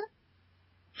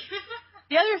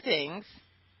other things,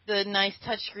 the nice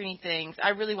touchscreeny things, I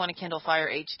really want a Kindle Fire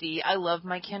HD. I love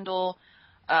my Kindle,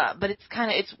 but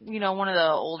it's one of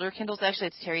the older Kindles. Actually,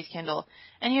 it's Terry's Kindle.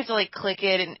 And you have to, click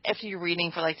it, and after you're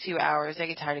reading for, 2 hours, I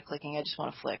get tired of clicking. I just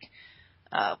want to flick.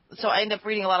 So I end up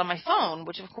reading a lot on my phone,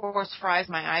 which, of course, fries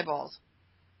my eyeballs.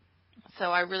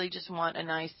 So I really just want a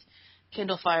nice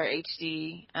Kindle Fire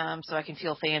HD so I can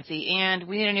feel fancy. And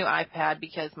we need a new iPad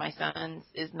because my son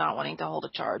is not wanting to hold a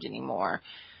charge anymore.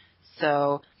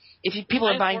 So if people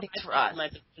are buying things for us. My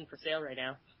position for sale right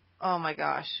now. Oh, my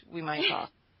gosh. We might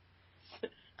talk.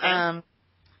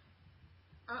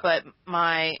 But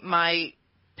my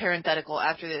parenthetical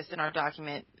after this in our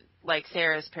document, like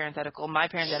Sarah's parenthetical, my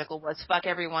parenthetical was fuck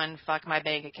everyone, fuck my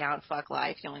bank account, fuck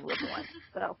life. You only live once.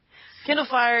 So, Kindle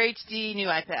Fire HD, new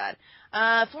iPad.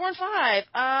 4 and 5.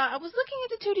 I was looking at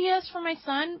the 2DS for my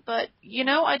son, but,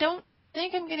 I don't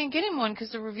think I'm going to get him one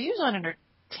because the reviews on it are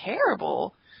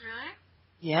terrible.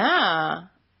 Really? Yeah.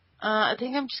 I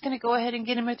think I'm just going to go ahead and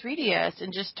get him a 3DS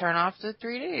and just turn off the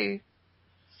 3D.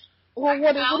 Well,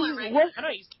 what I don't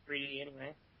use 3D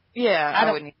anyway. Yeah,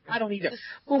 I don't either.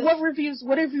 Well, what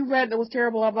have you read that was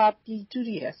terrible about the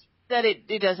 2DS? That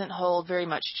it doesn't hold very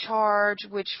much charge,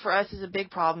 which for us is a big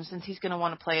problem since he's going to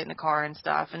want to play it in the car and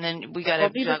stuff. And then we got to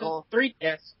juggle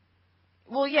 3DS.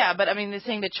 Well, yeah, but I mean, the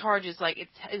thing that charges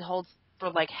it holds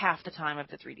for half the time of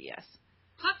the 3DS.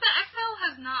 Plus, the XL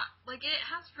has not it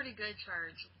has pretty good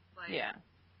charge. Yeah.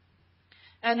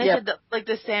 And they said that,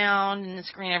 the sound and the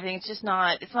screen, and everything. It's just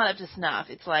not. It's not up to snuff.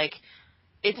 It's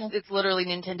it's literally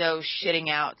Nintendo shitting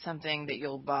out something that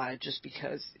you'll buy just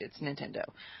because it's Nintendo.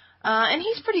 And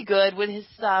he's pretty good with his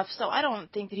stuff, so I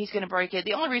don't think that he's going to break it.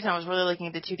 The only reason I was really looking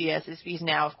at the 2DS is because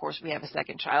now, of course, we have a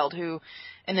second child who,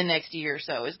 in the next year or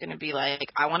so, is going to be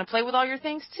like, I want to play with all your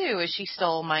things, too, as she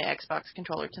stole my Xbox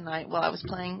controller tonight while I was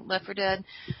playing Left 4 Dead.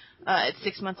 At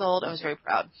 6 months old, I was very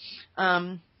proud.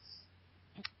 So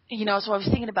I was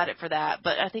thinking about it for that,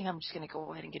 but I think I'm just going to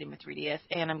go ahead and get him a 3DS,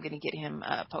 and I'm going to get him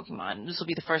Pokemon. This will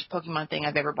be the first Pokemon thing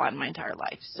I've ever bought in my entire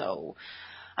life, so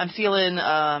I'm feeling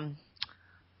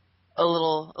a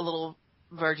little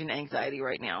virgin anxiety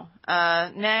right now.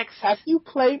 Next. Have you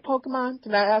played Pokemon?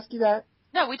 Can I ask you that?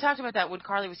 No, we talked about that when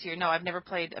Carly was here. No, I've never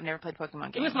played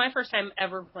Pokemon games. It was my first time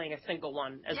ever playing a single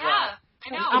one as well.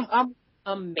 Yeah, I know.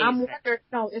 Amazing. I'm wondering.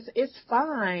 No, it's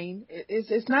fine.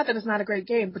 It's not that it's not a great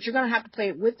game, but you're gonna have to play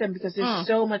it with them because there's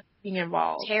so much being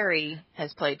involved. Terry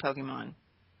has played Pokemon.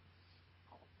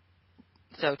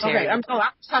 So Terry. Okay, I'm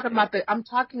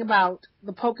talking about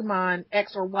the Pokemon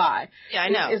X or Y. Yeah, I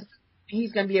know.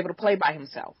 He's gonna be able to play by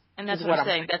himself. And that's what I'm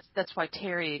saying. That's why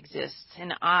Terry exists,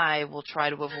 and I will try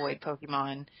to avoid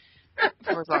Pokemon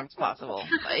for as long as possible.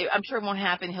 I'm sure it won't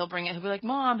happen. He'll bring it. He'll be like,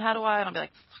 "Mom, how do I?" And I'll be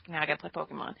like, "Fuck, now I gotta play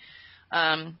Pokemon."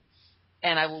 And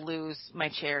I will lose my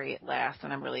cherry at last,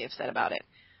 and I'm really upset about it.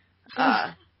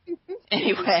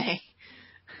 Anyway,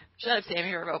 shut up, Sammy,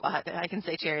 you're a robot. I can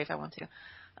say cherry if I want to.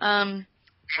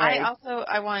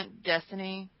 I want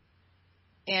Destiny,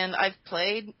 and I've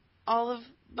played all of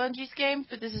Bungie's games,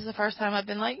 but this is the first time I've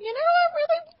been like, I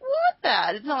really want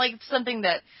that. It's not like it's something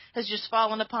that has just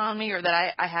fallen upon me or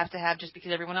that I have to have just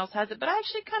because everyone else has it, but I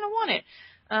actually kind of want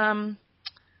it.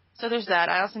 So there's that.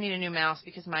 I also need a new mouse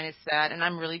because mine is sad, and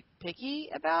I'm really picky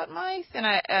about mice, and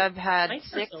I've had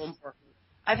mice 6. Are so important.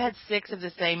 I've had 6 of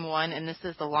the same one, and this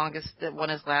is the longest that one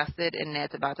has lasted, and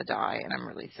Ned's about to die, and I'm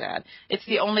really sad. It's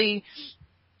the only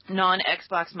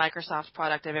non-Xbox Microsoft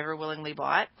product I've ever willingly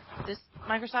bought, this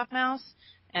Microsoft mouse,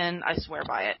 and I swear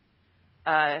by it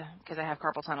because I have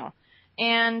carpal tunnel.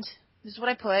 And this is what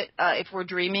I put. If we're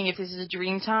dreaming, if this is a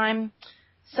dream time,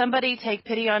 somebody take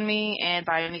pity on me and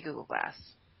buy me Google Glass.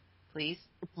 Please.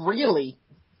 Really?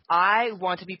 I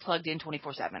want to be plugged in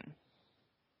 24/7.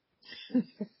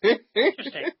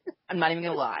 Interesting. I'm not even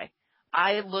going to lie.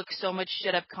 I look so much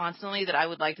shit up constantly that I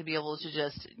would like to be able to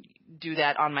just do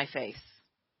that on my face.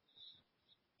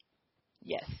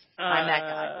 Yes. I'm that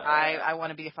guy. I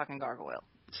want to be a fucking gargoyle.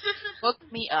 Hook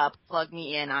me up, plug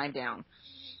me in, I'm down.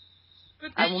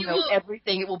 But I will know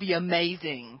everything. It will be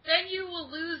amazing. Then you will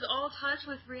lose all touch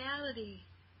with reality.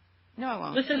 No, I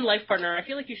won't. Listen, life partner, I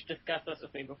feel like you should discuss this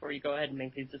with me before you go ahead and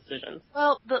make these decisions.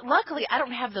 Well, but luckily I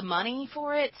don't have the money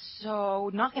for it, so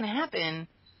not going to happen.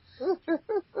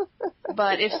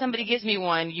 But if somebody gives me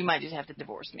one, you might just have to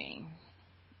divorce me.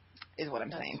 is what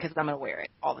I'm saying, because I'm going to wear it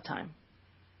all the time.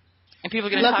 And people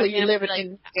are going to talk to Luckily, me you and live be like,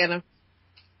 in Indiana.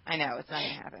 I know, it's not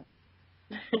going to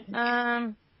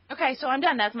happen. Okay, so I'm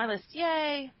done. That's my list.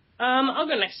 Yay. I'll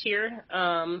go next here,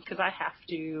 because I have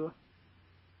to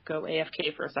go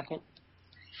AFK for a second.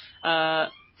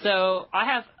 So I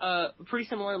have a pretty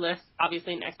similar list,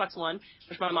 obviously, an Xbox One,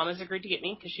 which my mom has agreed to get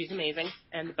me, because she's amazing,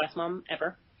 and the best mom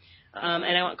ever.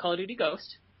 And I want Call of Duty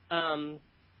Ghost,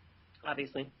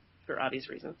 obviously, for obvious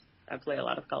reasons. I play a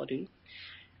lot of Call of Duty.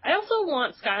 I also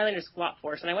want Skylanders Squad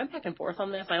Force, and I went back and forth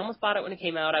on this. I almost bought it when it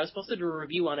came out. I was supposed to do a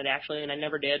review on it, actually, and I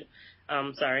never did.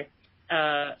 Sorry.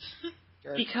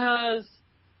 Because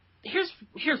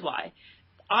here's why.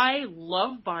 I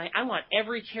love buying. I want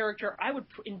every character. I would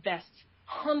invest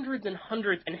hundreds and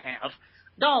hundreds and have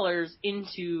dollars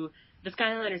into the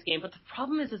Skylanders game. But the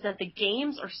problem is that the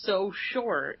games are so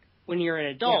short when you're an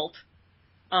adult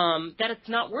that it's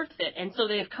not worth it. And so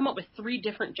they've come up with 3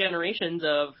 different generations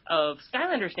of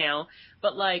Skylanders now.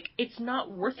 But like, it's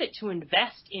not worth it to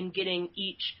invest in getting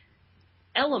each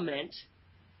element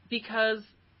because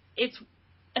it's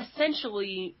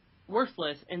essentially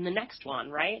worthless in the next one,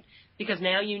 right? Because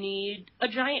now you need a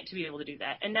giant to be able to do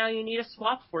that, and now you need a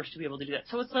swap force to be able to do that.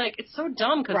 So it's like, it's so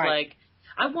dumb because like,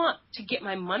 I want to get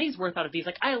my money's worth out of these.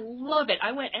 Like, I love it.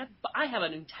 I have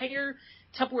an entire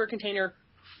Tupperware container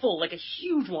full, like a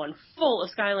huge one, full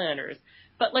of Skylanders.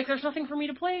 But like, there's nothing for me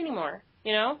to play anymore,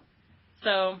 you know?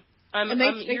 So I'm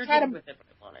irritated with it, but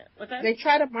I want it. What's that? They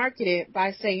try to market it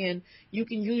by saying you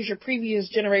can use your previous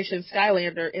generation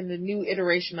Skylander in the new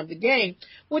iteration of the game,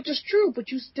 which is true, but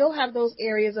you still have those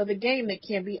areas of the game that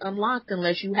can't be unlocked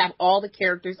unless you have all the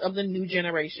characters of the new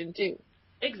generation too.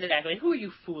 Exactly. Who are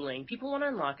you fooling? People want to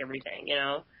unlock everything, you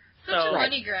know? Such a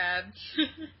money grab.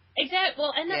 Exactly.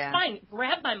 Well, and that's fine.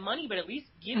 Grab my money, but at least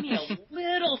give me a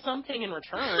little something in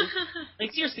return.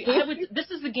 Like, seriously, this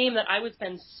is the game that I would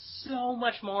spend so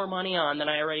much more money on than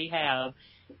I already have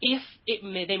if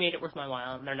they made it worth my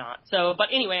while, and they're not. So,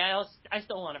 but anyway, I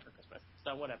still want it for Christmas,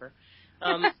 so whatever.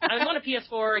 I want a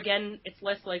PS4. Again, it's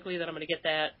less likely that I'm going to get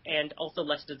that, and also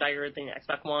less desired than the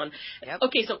Xbox One. Yep.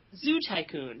 Okay, so Zoo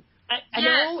Tycoon. I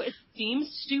know it seems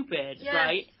stupid,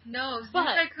 right? No, Zoo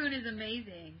Tycoon is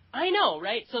amazing. I know,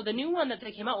 right? So the new one that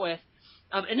they came out with,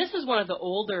 and this is one of the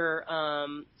older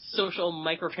social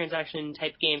microtransaction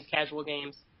type games, casual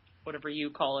games, whatever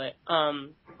you call it.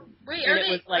 Wait,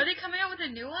 are they coming out with a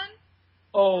new one?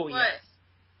 Oh, what? Yes.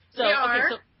 So, they are? Okay,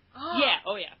 so, yeah,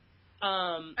 oh yeah.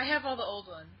 I have all the old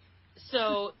ones.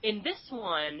 So in this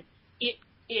one, it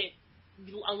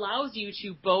allows you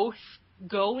to both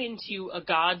go into a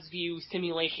God's View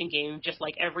simulation game just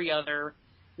like every other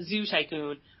Zoo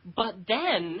Tycoon, but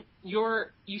then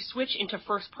you switch into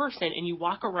first person and you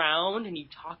walk around and you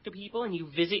talk to people and you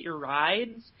visit your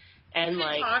rides and you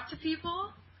can talk to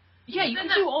people? Yeah, you can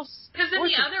do all sorts of because in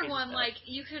the other one, stuff. like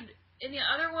you could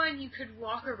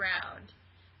walk around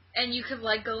and you could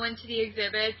like go into the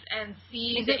exhibits and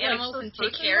see the animals and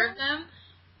take care of them.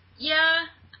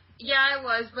 Yeah, it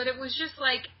was, but it was just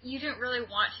like you didn't really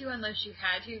want to unless you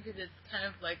had to because it's kind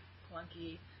of like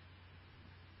clunky.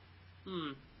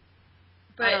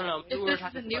 But I don't know. if this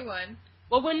is a new one.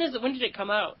 Well, when did it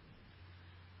come out?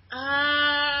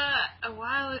 A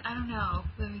while. I don't know.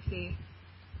 Let me see.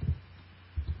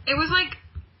 It was like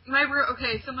my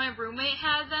roommate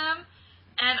had them,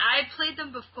 and I played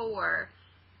them before,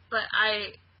 but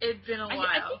it'd been a while.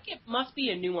 I think it must be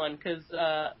a new one because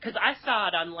I saw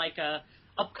it on like a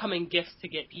upcoming gifts to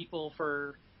get people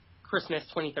for Christmas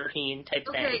 2013 type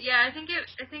thing. Okay, yeah, I think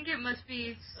it must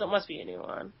be. So it must be a new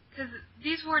one. Because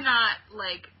these were not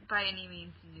like by any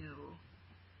means new.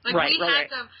 Like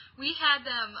we had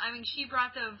them. I mean, she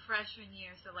brought them freshman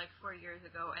year, so like 4 years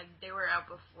ago, and they were out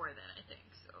before then, I think.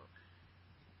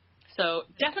 So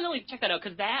definitely check that out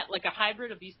because that like a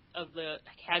hybrid of the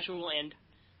casual and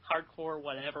hardcore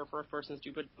whatever first person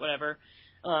stupid whatever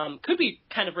could be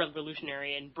kind of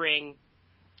revolutionary and bring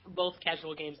both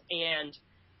casual games and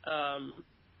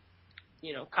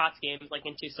COTS games like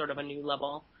into sort of a new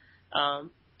level. So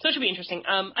it should be interesting.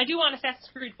 I do want Assassin's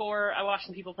Creed 4. I watched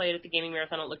some people play it at the Gaming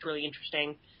Marathon. It looked really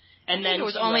interesting. And I think it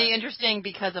was only interesting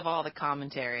because of all the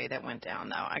commentary that went down,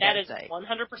 though. I gotta say, that is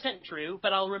 100% true.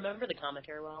 But I'll remember the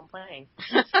commentary while I'm playing.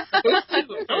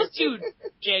 those two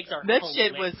jigs are. That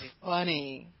shit was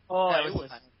funny. Oh, it was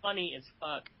funny as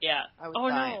fuck. Yeah. No,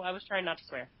 I was trying not to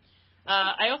swear.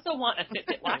 I also want a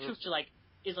Fitbit watch, which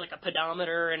is like a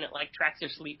pedometer and it like tracks your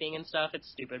sleeping and stuff. It's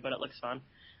stupid, but it looks fun.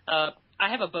 I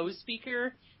have a Bose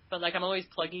speaker, but like I'm always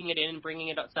plugging it in and bringing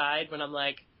it outside when I'm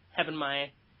like having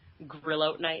my grill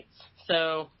out nights.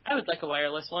 So I would like a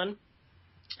wireless one.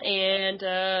 And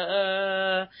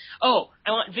I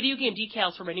I want video game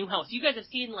decals for my new house. You guys have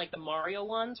seen, like, the Mario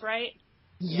ones, right?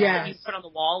 Yes. That you put on the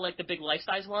wall, like the big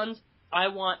life-size ones. I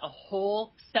want a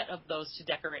whole set of those to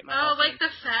decorate my house. Oh, like the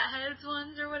Fatheads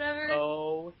ones or whatever?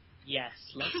 Oh, yes.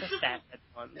 Like the Fatheads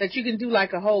ones. That you can do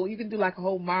like a whole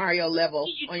Mario level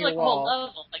You on do, your like, wall. a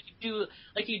whole level.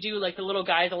 You do the little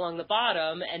guys along the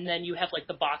bottom, and then you have, like,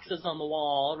 the boxes on the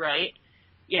wall, right?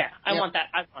 Yeah, I want that.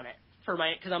 I want it.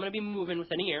 Because I'm going to be moving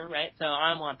within a year, right? So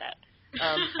I want that.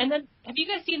 And then, have you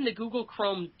guys seen the Google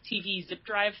Chrome TV zip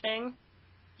drive thing?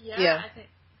 Yeah. I think.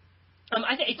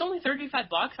 I think it's only $35.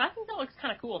 I think that looks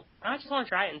kind of cool. I just want to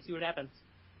try it and see what happens.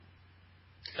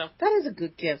 So That is a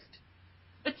good gift.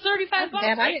 it's $35.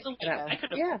 Man, Right? I I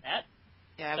could afford that.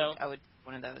 Yeah, I would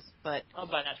one of those, but I'll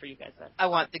buy that for you guys then. I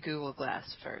want the Google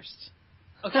Glass first.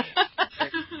 Okay.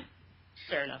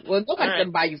 Fair enough. Well, nobody's All right. going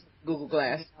to buy you Google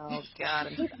Glass. Oh, God.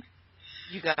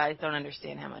 You guys don't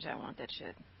understand how much I want that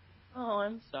shit. Oh,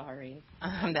 I'm sorry.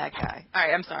 I'm that guy. All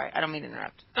right, I'm sorry. I don't mean to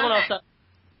interrupt. Someone Okay. else.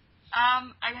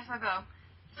 I guess I'll go.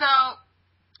 So,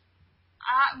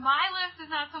 my list is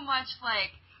not so much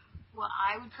like what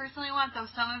I would personally want, though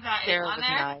some of that Sarah is on was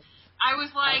there. nice. I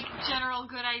was like general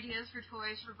good ideas for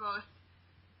toys for both.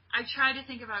 I tried to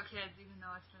think about kids, even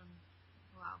though it's been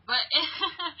a while. But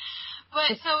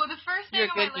so the first thing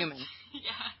You're a on my good human. list,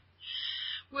 yeah,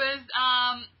 was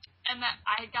and that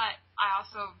I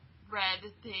also read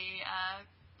the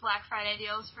Black Friday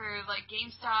deals for like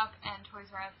GameStop and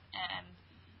Toys R Us and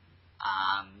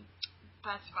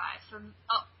Best Buy. So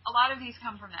a lot of these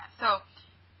come from that. So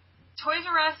Toys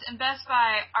R Us and Best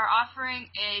Buy are offering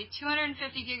a 250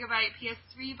 gigabyte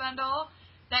PS3 bundle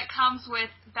that comes with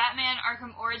Batman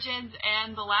Arkham Origins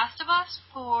and The Last of Us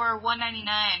for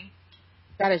 $199.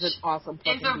 That is an awesome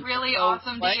fucking It's a deal. really So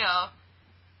awesome what? deal.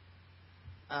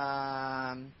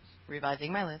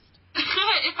 Revising my list.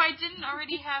 If I didn't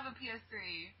already have a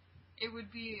PS3, it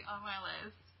would be on my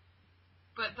list.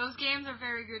 But those games are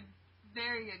very good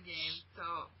games.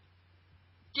 So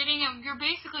getting them, you're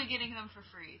basically getting them for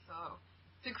free. So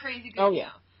it's a crazy good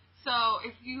deal. So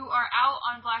if you are out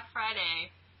on Black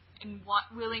Friday and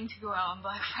willing to go out on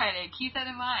Black Friday, keep that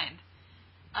in mind.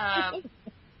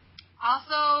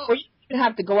 Also, Or you don't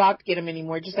have to go out to get them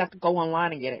anymore. You just have to go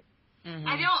online and get it. Mm-hmm.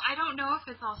 I don't know if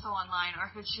it's also online or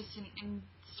if it's just an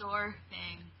in-store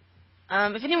thing.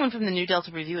 If anyone from the New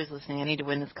Delta Review is listening, I need to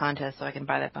win this contest so I can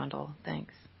buy that bundle.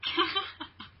 Thanks.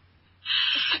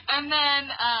 And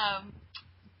then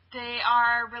they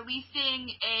are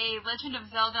releasing a Legend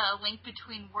of Zelda: A Link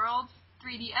Between Worlds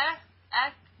 3DS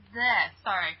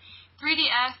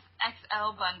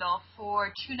XL bundle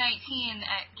for $219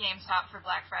 at GameStop for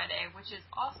Black Friday, which is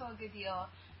also a good deal.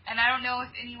 And I don't know if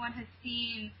anyone has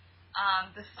seen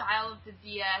the style of the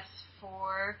DS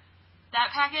for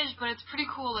that package, but it's pretty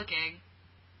cool looking.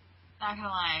 Not gonna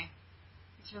lie,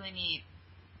 it's really neat.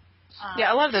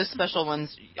 Yeah, a lot of those special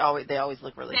ones, they always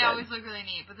look really good. They always look really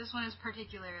neat, but this one is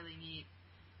particularly neat.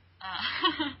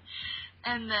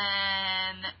 And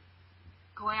then,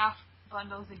 going off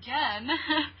bundles again,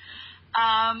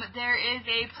 there is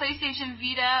a PlayStation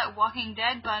Vita Walking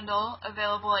Dead bundle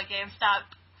available at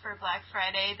GameStop for Black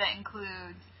Friday that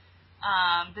includes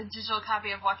the digital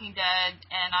copy of Walking Dead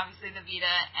and obviously the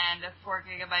Vita and a 4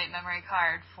 gigabyte memory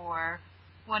card for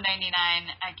 $199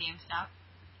 at GameStop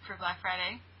for Black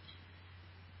Friday.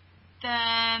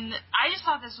 Then I just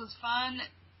thought this was fun.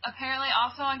 Apparently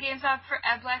also on GameStop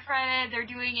at Black Friday, they're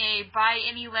doing a buy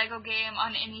any Lego game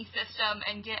on any system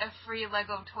and get a free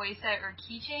Lego toy set or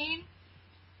keychain.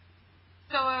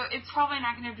 So it's probably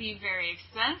not going to be very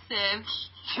expensive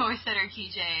toy set or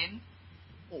keychain.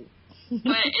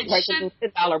 But it like should, a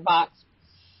 $10 box.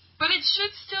 But it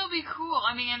should still be cool.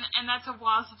 I mean, and that's a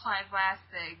while supplies last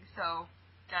thing, so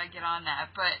gotta get on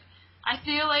that. But I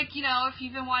feel like, you know, if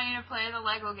you've been wanting to play the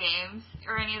Lego games,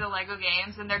 or any of the Lego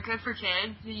games, and they're good for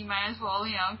kids, then you might as well,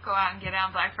 you know, go out and get it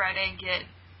on Black Friday and get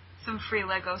some free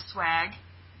Lego swag.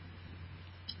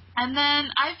 And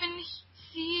then I've been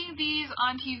seeing these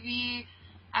on TV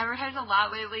advertised a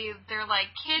lot lately. They're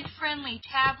like kid-friendly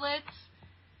tablets.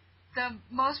 The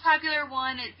most popular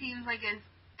one, it seems like, is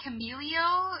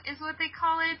Camelio, is what they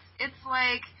call it. It's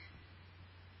like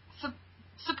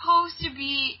supposed to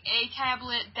be a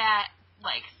tablet that,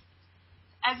 like,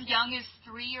 as young as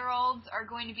 3-year-olds are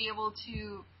going to be able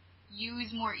to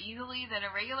use more easily than a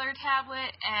regular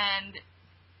tablet, and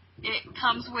it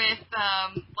comes with,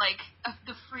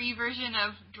 the free version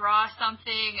of Draw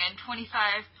Something and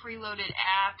 25 preloaded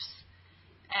apps,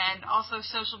 and also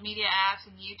social media apps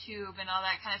and YouTube and all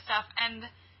that kind of stuff. And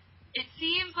it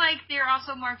seems like they're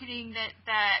also marketing that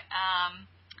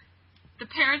the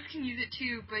parents can use it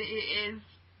too, but it is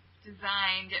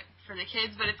designed for the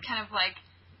kids, but it's kind of like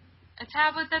a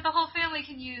tablet that the whole family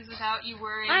can use without you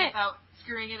worrying about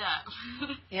screwing it up.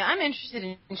 Yeah, I'm interested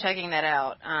in checking that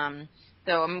out.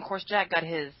 Though, of course, Jack got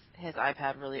his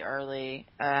iPad really early,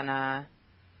 and I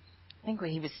think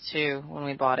he was 2 when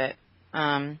we bought it.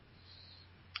 And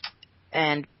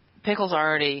Pickles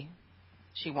already,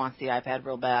 she wants the iPad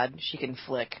real bad. She can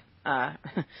flick.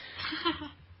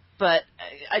 But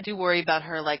I do worry about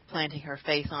her, like, planting her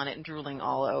face on it and drooling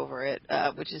all over it,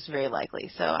 which is very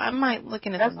likely. So I might look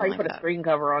into something like that. That's why you put a screen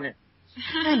cover on it.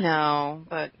 I know,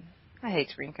 but I hate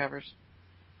screen covers.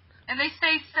 And they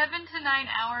say 7 to 9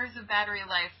 hours of battery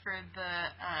life for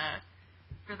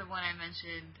the one I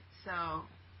mentioned. So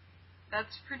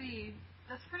that's pretty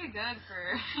good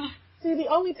for. See, the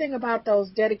only thing about those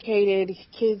dedicated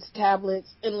kids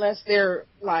tablets, unless they're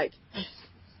like,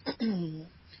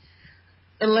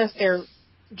 unless they're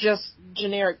just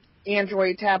generic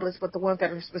Android tablets, but the ones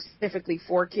that are specifically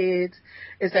for kids,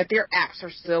 is that their apps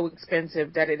are so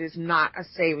expensive that it is not a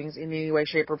savings in any way,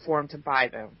 shape, or form to buy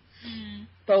them. Mm.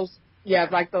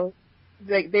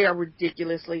 They are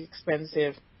ridiculously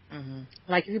expensive. Mm-hmm.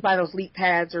 Like if you buy those Leap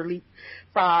Pads or Leap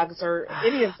Frogs or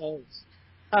any of those.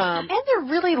 And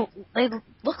they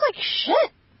look like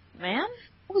shit, man.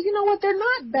 Well, you know what? They're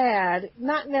not bad,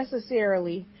 not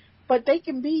necessarily, but they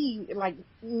can be like,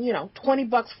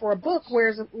 $20 for a book,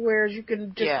 whereas you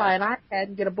can just buy an iPad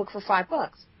and get a book for $5.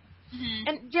 Mm-hmm.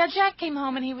 And Jack came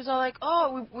home and he was all like,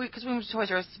 "Oh, because we went to Toys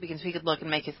R Us this weekend, so he could look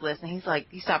and make his list." And he's like,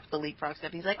 he stopped at the Leapfrog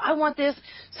stuff. He's like, "I want this.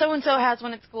 So and so has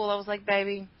one at school." I was like,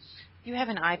 "Baby, you have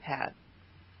an iPad.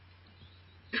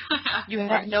 You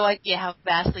have no idea how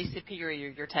vastly superior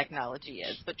your technology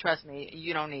is. But trust me,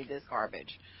 you don't need this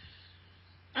garbage."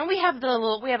 And we have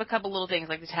a couple little things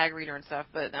like the tag reader and stuff,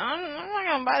 but I'm not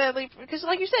gonna buy that because,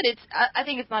 like you said, I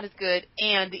think it's not as good,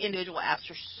 and the individual apps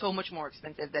are so much more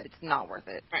expensive that it's not worth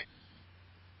it. Right.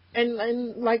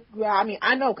 And like, I mean,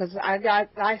 I know because I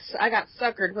got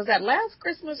suckered. Was that last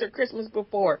Christmas or Christmas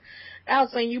before?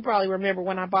 Allison, you probably remember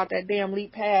when I bought that damn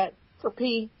Leap Pad for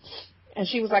P, and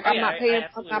she was like, I'm not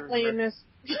playing this.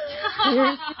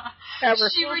 Ever.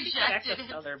 She rejected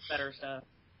it. Other better stuff.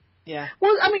 Yeah.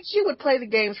 Well, I mean, she would play the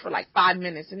games for like 5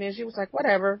 minutes, and then she was like,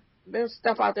 whatever. There's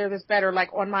stuff out there that's better,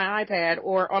 like on my iPad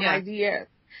or on my DS,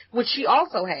 which she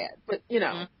also had. But,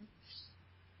 Mm-hmm.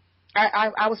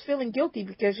 I was feeling guilty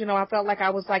because, I felt like I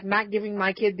was like not giving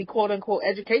my kid the quote unquote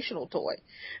educational toy,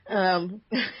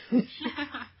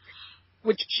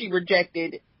 which she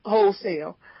rejected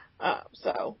wholesale.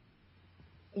 So,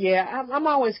 yeah, I'm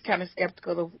always kind of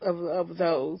skeptical of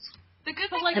those. The good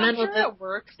But thing, like, and I'm sure it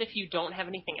works if you don't have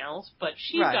anything else. But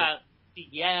she's got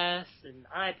DS and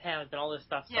iPads and all this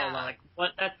stuff. So like,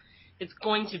 it's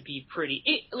going to be pretty.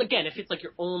 Again, if it's like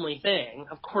your only thing,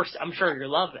 of course, I'm sure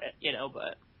you'll love it.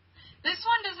 But. This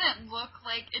one doesn't look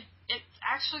like it. It's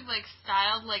actually like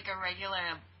styled like a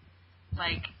regular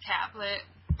like tablet,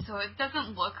 so it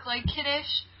doesn't look like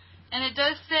kiddish. And it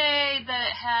does say that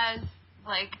it has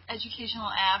like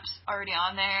educational apps already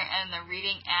on there and the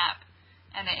reading app,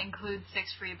 and it includes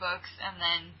 6 free books, and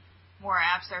then more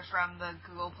apps are from the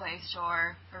Google Play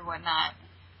Store or whatnot.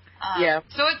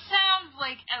 So it sounds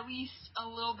like at least a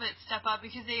little bit step up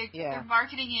because they're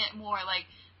marketing it more like.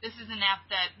 This is an app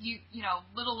that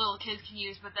little kids can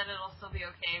use, but then it'll still be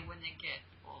okay when they get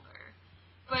older.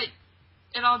 But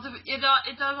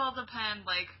it does all depend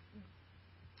like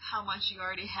how much you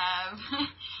already have.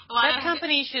 That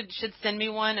company should send me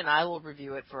one, and I will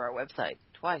review it for our website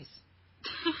twice.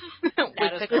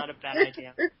 That is not a bad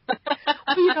idea.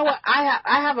 Well, you know what?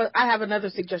 I have another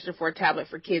suggestion for a tablet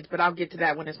for kids, but I'll get to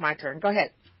that when it's my turn. Go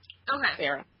ahead. Okay.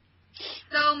 Sarah.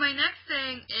 So my next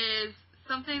thing is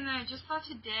something that I just saw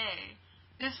today.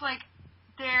 There is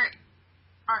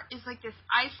this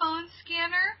iPhone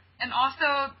scanner and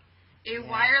also a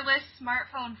wireless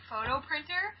smartphone photo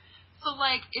printer. So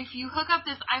like if you hook up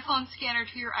this iPhone scanner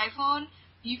to your iPhone,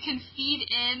 you can feed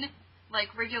in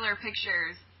like regular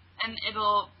pictures and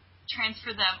it'll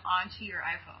transfer them onto your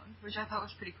iPhone, which I thought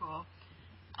was pretty cool.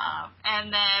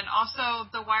 And then also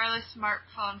the wireless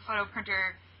smartphone photo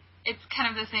printer. It's kind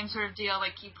of the same sort of deal,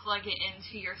 like you plug it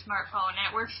into your smartphone, and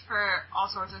it works for all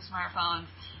sorts of smartphones,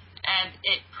 and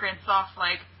it prints off,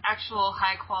 like, actual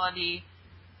high-quality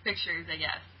pictures, I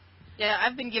guess. Yeah,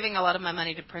 I've been giving a lot of my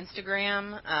money to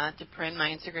Printstagram, to print my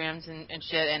Instagrams and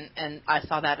shit, and I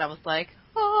saw that, and I was like,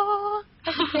 I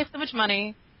can save so much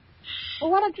money. Well,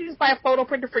 why don't you just buy a photo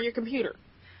printer for your computer?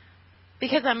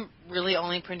 Because I'm really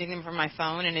only printing them from my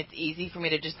phone, and it's easy for me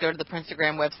to just go to the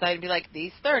Prinstagram website and be like,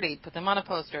 these 30, put them on a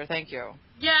poster, thank you.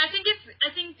 Yeah, I think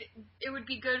it would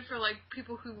be good for like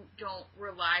people who don't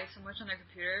rely so much on their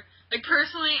computer. Like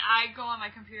personally, I go on my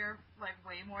computer like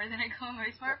way more than I go on my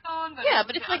smartphone. But yeah,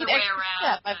 but it's like an extra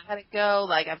step. I've got to go,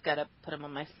 like I've got to put them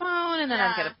on my phone, and then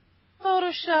I've got to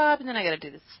Photoshop, and then I got to do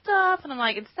this stuff, and I'm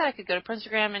like, instead I could go to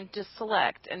Prinstagram and just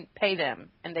select and pay them,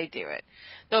 and they do it.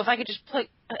 So if I could just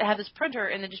have this printer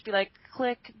and then just be like,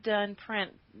 click, done,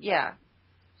 print. Yeah,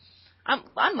 I'm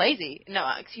lazy. No,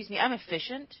 excuse me, I'm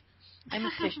efficient. I'm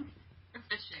efficient.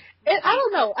 I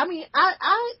don't know. I mean,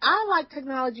 I like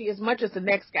technology as much as the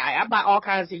next guy. I buy all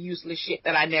kinds of useless shit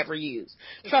that I never use.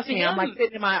 Trust me, I'm like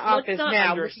sitting in my office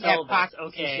now looking at boxes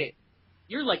and shit.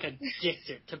 You're like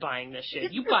addicted to buying this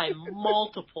shit. You buy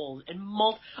multiples and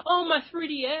Oh, my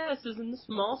 3DS is in the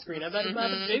small screen. I better buy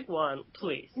the big one,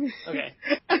 please. Okay.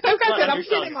 Like I said, I'm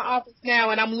sitting in my office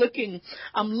now and I'm looking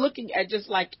at just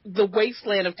like the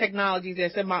wasteland of technology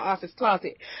that's in my office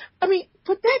closet. I mean,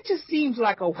 but that just seems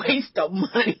like a waste of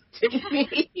money to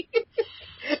me.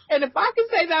 And if I can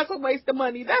say that's a waste of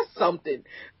money, that's something.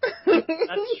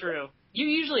 That's true. You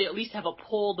usually at least have a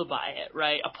pull to buy it,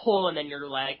 right? A pull, and then you're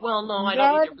like, well, no, I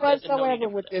don't need it for this. None whatsoever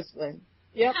with this one.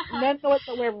 Yep, none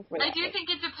whatsoever for that. I do think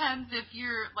it depends if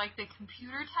you're, like, the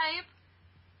computer type,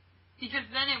 because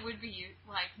then it would be,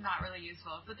 like, not really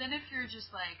useful. But then if you're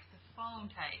just, like, the phone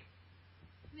type,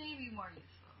 maybe more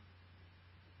useful.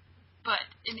 But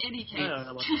in any case.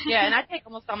 Yeah, and I take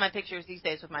almost all my pictures these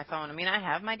days with my phone. I mean, I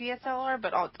have my DSLR,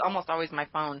 but it's almost always my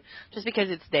phone, just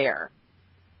because it's there.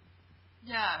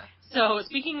 Yeah. So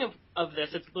speaking of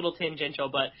this, it's a little tangential,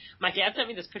 but my dad sent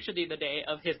me this picture the other day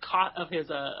of his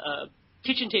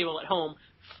kitchen table at home,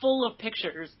 full of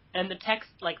pictures, and the text,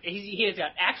 like, he has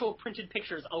got actual printed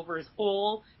pictures over his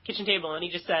whole kitchen table, and he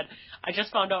just said, "I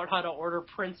just found out how to order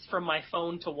prints from my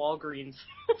phone to Walgreens."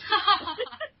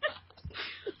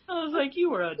 I was like, you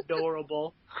were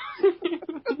adorable.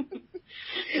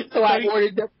 So I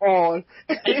ordered them all.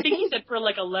 I think he said for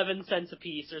like 11 cents a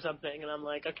piece or something, and I'm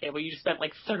like, okay, well, you just spent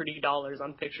like $30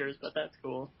 on pictures, but that's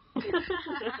cool.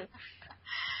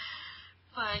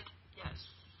 But, yes,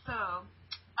 so,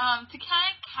 to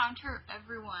kind of counter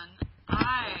everyone,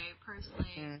 I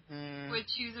personally would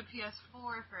choose a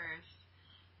PS4 first,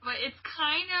 but it's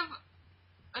kind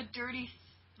of a dirty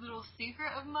little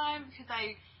secret of mine, because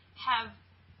I have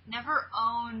never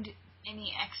owned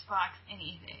any Xbox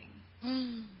anything.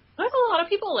 There's a lot of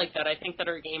people like that, I think, that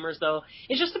are gamers, though.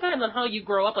 It just depends on how you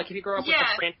grow up. Like, if you grow up with the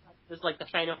franchises, like the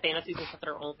Final Fantasies and stuff that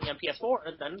are only on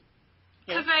PS4, then...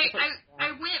 Because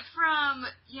I went from,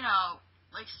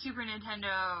 like, Super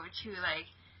Nintendo to, like,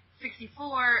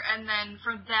 64, and then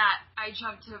from that, I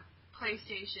jumped to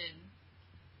PlayStation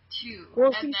 2.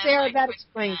 Well, see, Sarah, that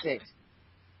explains it.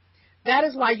 That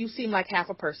is why you seem like half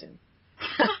a person.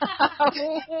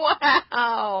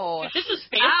 Wow. This is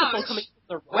fanciful coming from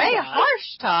the robot. Way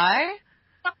harsh, Ty.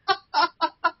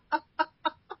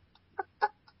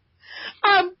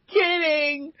 I'm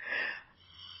kidding.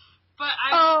 But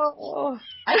I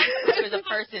think you as a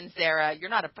person, Sarah. You're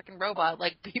not a fucking robot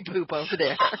like Beep Boop over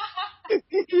there.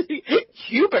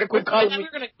 You better quit calling me.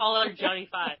 We're going to call her Johnny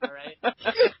Five, all right?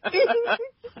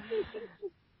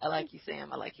 I like you,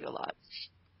 Sam. I like you a lot.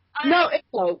 No,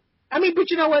 I mean,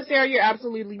 but you know what, Sarah? You're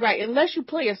absolutely right. Unless you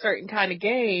play a certain kind of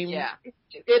game,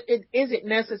 it isn't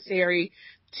necessary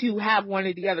to have one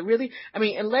or the other. Really, I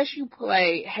mean, unless you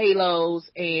play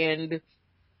Halos and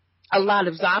a lot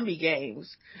of zombie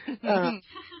games,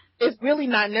 it's really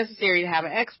not necessary to have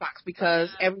an Xbox, because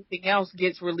everything else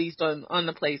gets released on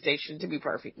the PlayStation, to be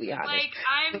perfectly honest.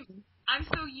 Like, I'm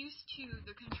so used to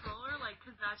the controller, like,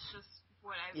 because that's just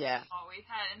what I've always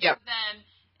had. And so then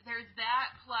there's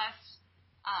that, plus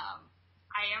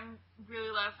I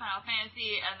really love Final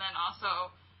Fantasy, and then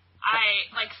also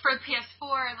for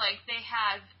PS4, like, they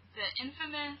had the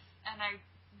Infamous, and I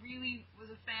really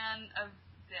was a fan of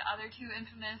the other two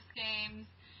Infamous games,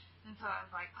 and so I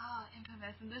was like, oh,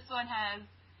 Infamous, and this one has,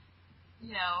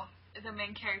 the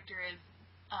main character is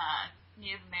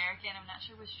Native American. I'm not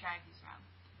sure which tribe he's from,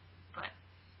 but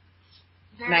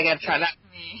very I gotta try that. To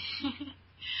me.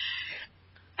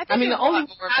 I mean, the only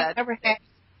one I've ever had.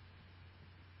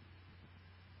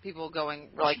 People going,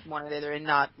 like, one or the other and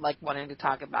not, like, wanting to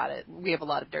talk about it. We have a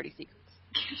lot of dirty secrets.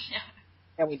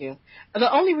 Yeah, we do.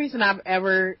 The only reason I've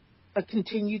ever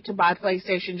continued to buy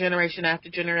PlayStation generation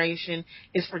after generation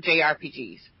is for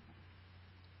JRPGs.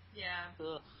 Yeah.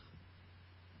 Oh,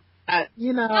 Alex.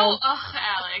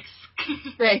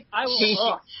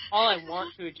 All I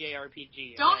want to a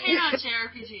JRPG. Don't hate on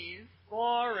JRPGs.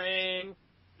 Boring.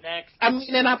 Next. I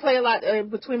mean, and I play a lot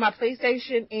between my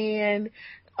PlayStation and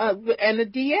the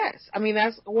DS. I mean,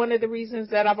 that's one of the reasons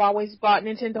that I've always bought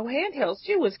Nintendo handhelds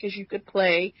too, is because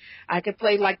I could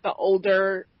play like the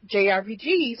older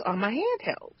JRPGs on my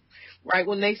handheld. Right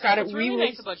when they started. What's really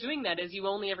nice about doing that is you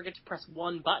only ever get to press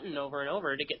one button over and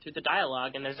over to get through the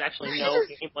dialogue, and there's actually no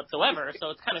game whatsoever. So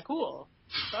it's kind of cool.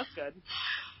 So that's good.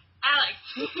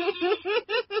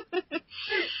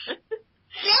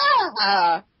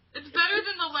 Yeah. It's better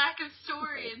than the lack of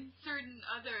story in certain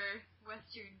other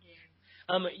Western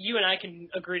games. You and I can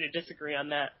agree to disagree on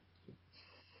that.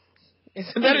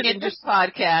 It's better than this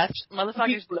podcast.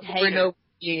 Motherfuckers haters.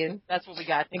 That's what we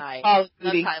got tonight.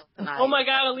 Tonight. Oh my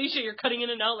God, Alicia, you're cutting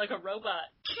in and out like a robot.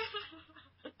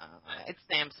 It's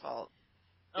Sam's fault.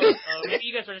 Oh, maybe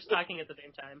you guys were just talking at the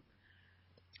same time.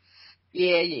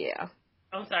 Yeah.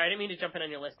 I'm sorry, I didn't mean to jump in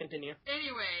on your list. Continue.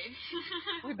 Anyway.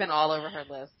 We've been all over her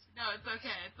list. No, it's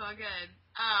okay. It's all good.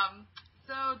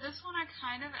 So this one I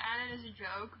kind of added as a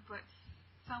joke, but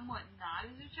somewhat not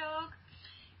as a joke.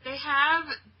 They have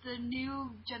the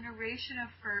new generation of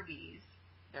Furbies.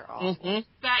 They're awesome.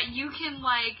 That you can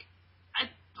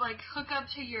hook up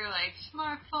to your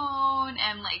smartphone,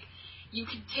 and you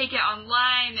can take it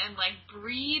online and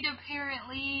breed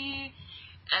apparently,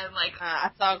 and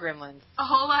I saw Gremlins. A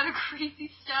whole lot of crazy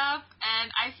stuff,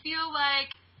 and I feel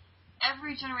like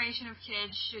every generation of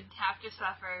kids should have to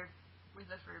suffer with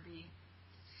a Furby.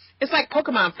 It's like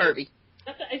Pokemon Furby.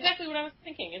 That's exactly what I was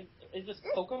thinking. Is this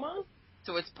Pokemon?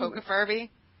 So it's Poke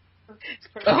Furby?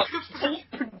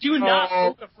 Do not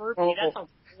poke a Furby. That sounds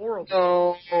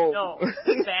horrible. No.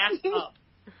 Back up.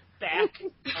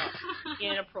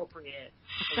 Inappropriate.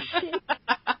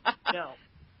 No.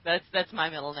 That's my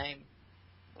middle name.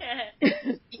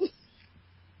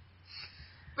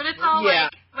 But it's all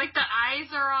like the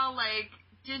eyes are all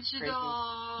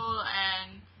digital,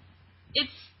 and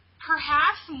it's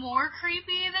perhaps more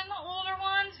creepy than the older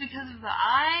ones because of the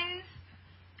eyes,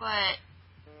 but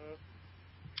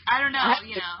I don't know,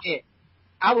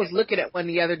 I was looking at one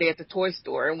the other day at the toy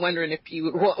store and wondering if you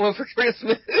would want one for Christmas.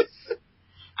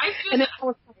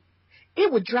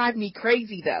 It would drive me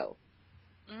crazy, though.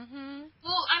 Mm-hmm.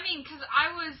 Well, I mean, because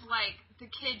I was, the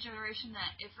kid generation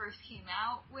that it first came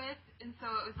out with, and so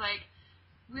it was,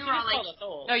 we were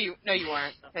all, No, you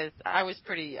weren't, because I was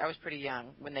pretty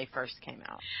young when they first came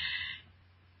out.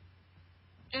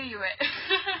 Anyway.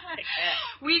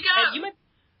 We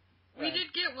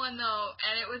did get one, though,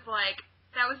 and it was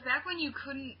that was back when you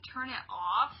couldn't turn it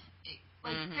off.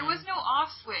 There was no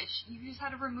off switch. You just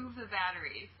had to remove the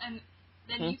batteries, and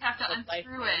then you'd have to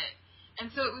unscrew it. And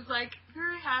so it was,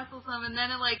 very hassle-some, and then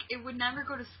it would never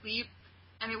go to sleep,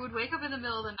 and it would wake up in the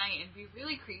middle of the night and be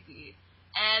really creepy.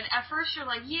 And at first you're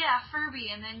like, yeah,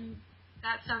 Furby, and then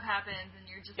that stuff happens, and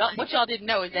you're just what y'all didn't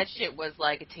know is that shit was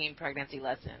like a teen pregnancy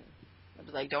lesson. It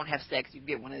was don't have sex, you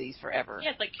get one of these forever.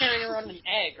 Yeah, it's like carrying around an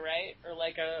egg, right? Or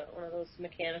one of those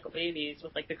mechanical babies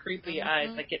with the creepy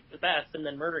eyes that get the best and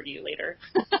then murder you later.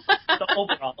 The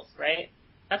overalls, right?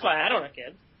 That's why I don't have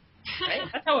kids. Right?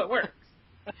 That's how it works.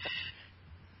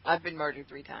 I've been murdered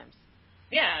 3 times.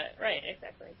 Yeah, right,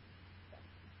 exactly.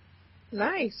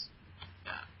 Nice.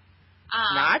 Yeah.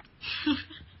 Not?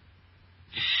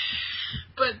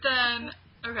 But then,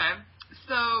 okay.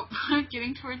 So,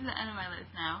 getting towards the end of my list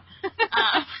now.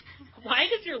 Why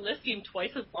does your list seem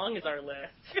twice as long as our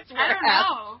list? I don't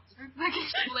know.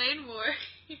 Explain more.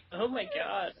 Oh my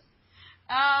God.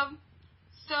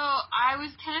 So I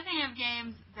was kind of thinking of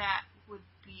games that would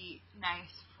be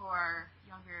nice for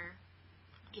younger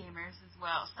gamers as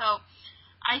well. So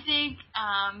I think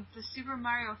the Super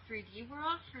Mario 3D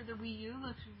World for the Wii U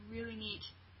looks really neat,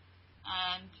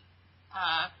 and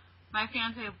my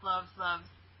fiance loves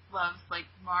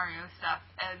Mario stuff,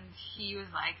 and he was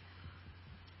like,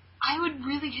 I would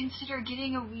really consider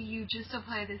getting a Wii U just to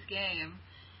play this game.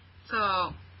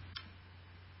 So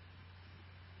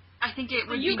I think it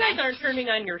would be you guys nice. aren't turning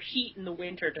on your heat in the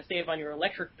winter to save on your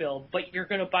electric bill, but you're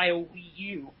going to buy a Wii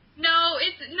U. No.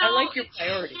 I like your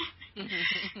priority.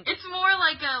 It's more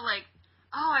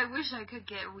I wish I could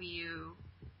get Wii U.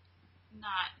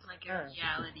 Not a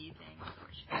reality thing,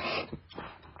 unfortunately.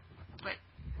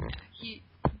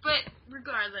 But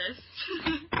regardless,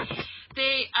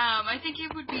 I think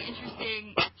it would be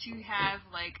interesting to have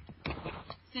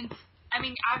since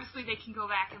obviously they can go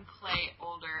back and play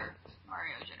older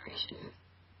Mario generations,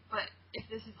 but if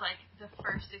this is the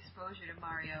first exposure to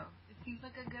Mario, it seems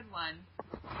like a good one,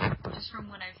 just from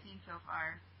what I've seen so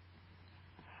far.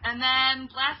 And then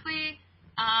lastly,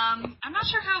 I'm not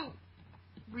sure how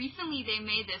recently they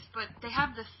made this, but they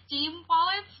have the Steam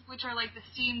wallets, which are the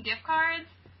Steam gift cards.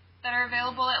 that are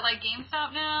available at like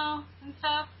GameStop now and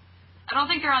stuff. I don't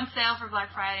think they're on sale for Black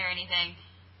Friday or anything,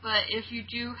 but if you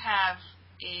do have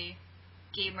a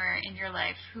gamer in your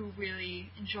life who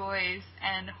really enjoys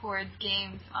and hoards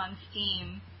games on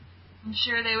Steam, I'm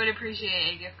sure they would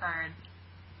appreciate a gift card.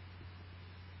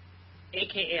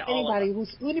 AKA all of them.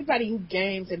 Anybody who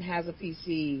games and has a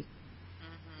PC.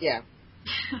 Yeah.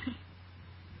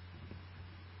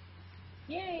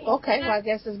 Yay. Okay, well, I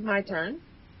guess it's my turn.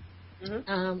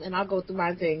 Mm-hmm. And I'll go through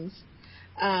my things.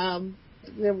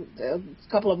 There a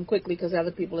couple of them quickly because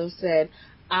other people have said.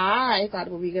 I thought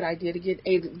it would be a good idea to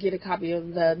get a copy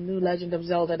of the new Legend of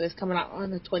Zelda that's coming out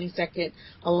on the 22nd,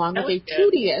 along with a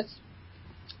 2DS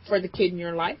for the kid in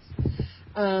your life.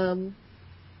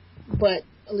 But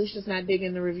Alicia's not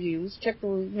digging the reviews. Check the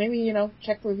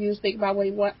reviews. Think about what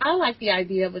you want. I like the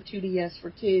idea of a 2DS for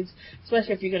kids,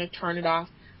 especially if you're going to turn it off,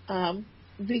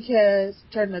 because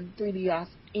turn the 3D off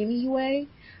anyway,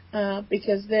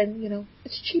 because then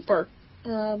it's cheaper.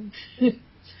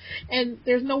 And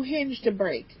there's no hinge to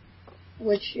break,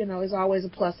 which, is always a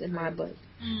plus in my book.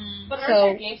 But aren't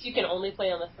there games you can only play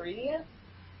on the 3DS?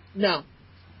 No,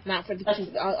 not for the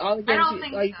 2DS. All the games I don't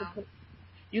think so.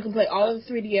 You can play all of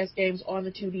the 3DS games on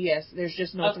the 2DS. There's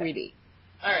just no 3D.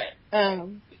 All right.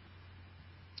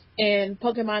 And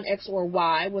Pokemon X or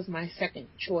Y was my second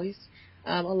choice,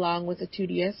 along with the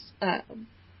 2DS,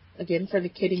 again, for the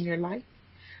kid in your life.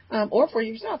 Or for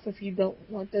yourself if you don't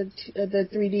want the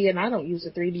 3D, and I don't use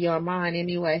the 3D on mine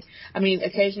anyway. I mean,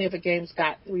 occasionally if a game's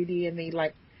got 3D and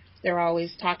they're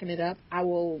always talking it up, I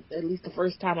will, at least the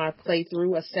first time I play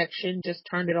through a section, just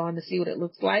turn it on to see what it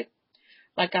looks like.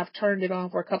 Like I've turned it on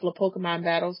for a couple of Pokemon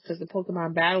battles because the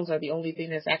Pokemon battles are the only thing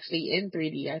that's actually in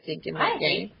 3D, I think, in that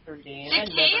game. Hate 3D.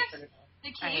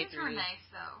 The caves were nice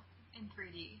though in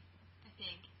 3D, I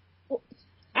think. Well,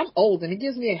 I'm old and it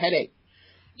gives me a headache.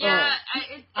 Yeah,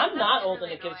 I'm not old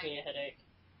really and it gives me a headache.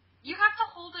 You have to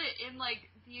hold it in like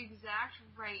the exact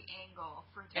right angle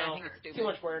for it to I think it's too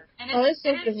much work. And it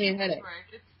still gives me a headache.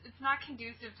 It's not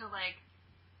conducive to like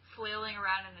flailing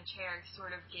around in the chair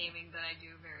sort of gaming that I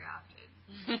do very often.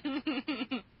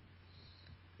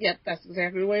 Yep, that's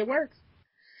exactly the way it works.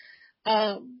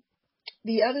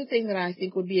 The other thing that I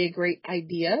think would be a great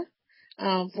idea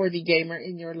for the gamer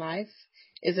in your life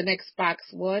is an Xbox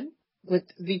One with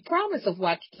the promise of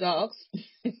Watch Dogs,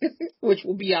 which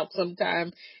will be out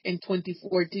sometime in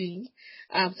 2014,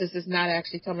 since it's not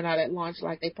actually coming out at launch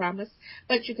like they promised.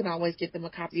 But you can always get them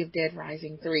a copy of Dead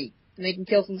Rising 3. And they can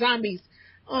kill some zombies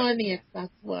on the Xbox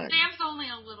One. Sam's only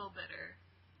a little bitter.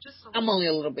 I'm only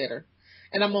a little bitter.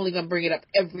 And I'm only going to bring it up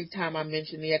every time I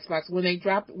mention the Xbox. When they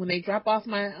drop off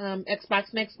my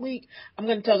Xbox next week, I'm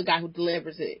going to tell the guy who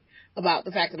delivers it about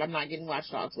the fact that I'm not getting Watch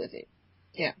Dogs with it.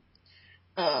 Yeah.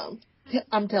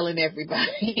 I'm telling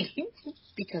everybody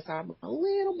because I'm a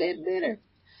little bit bitter.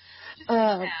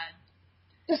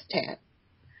 Just tad.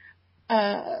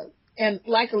 And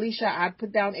like Alicia, I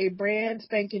put down a brand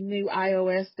spanking new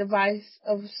iOS device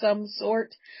of some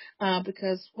sort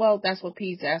because, well, that's what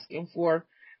P's asking for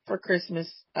Christmas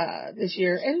this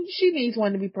year. And she needs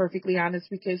one, to be perfectly honest,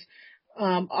 because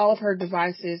all of her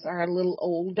devices are a little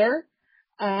older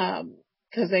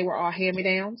because they were all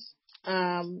hand-me-downs.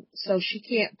 So she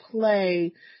can't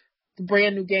play the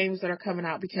brand new games that are coming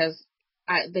out because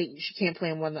she can't play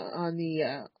them on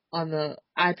the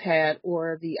iPad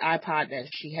or the iPod that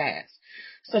she has.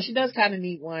 So she does kind of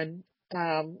need one,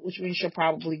 which means she'll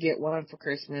probably get one for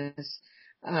Christmas.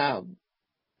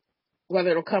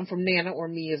 Whether it'll come from Nana or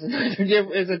me is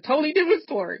a totally different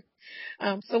story.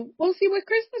 So we'll see what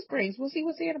Christmas brings. We'll see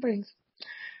what Santa brings.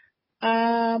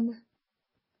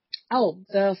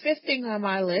 The fifth thing on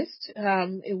my list,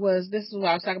 this is what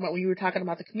I was talking about when you were talking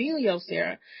about the Camellia,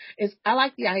 Sarah, is I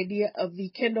like the idea of the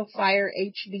Kindle Fire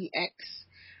HDX.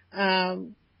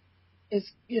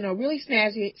 It's, really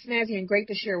snazzy and great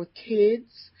to share with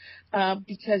kids,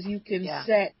 because you can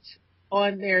set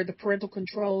on there the parental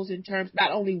controls in terms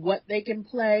not only what they can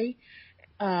play,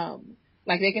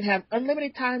 like they can have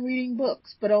unlimited time reading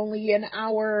books, but only an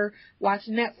hour watch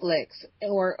Netflix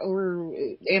or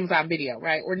Amazon Video,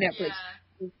 right? Or Netflix,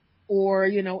 or,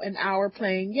 an hour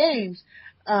playing games.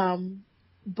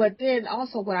 But then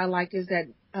also what I like is that,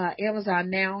 Amazon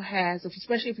now has,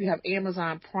 especially if you have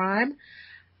Amazon Prime,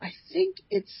 I think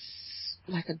it's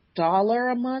like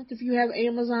 $1 a month if you have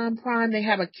Amazon Prime. They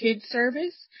have a kid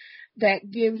service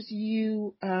that gives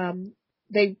you,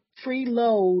 they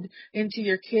preload into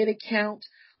your kid account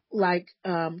like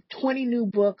 20 new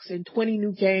books and 20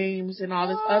 new games and all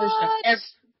this other stuff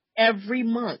every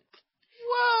month.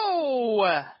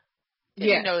 Whoa!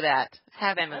 Didn't know that.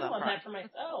 Have Amazon I want Prime. that for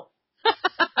myself.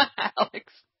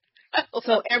 Alex.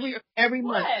 So every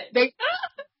month they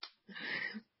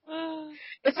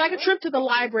it's like a trip to the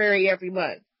library every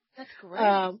month. That's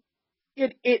great.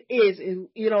 It is, and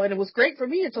it was great for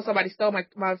me until somebody stole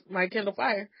my Kindle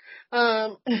Fire,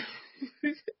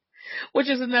 which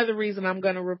is another reason I'm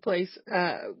going to replace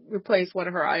one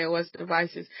of her iOS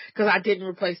devices, because I didn't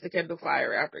replace the Kindle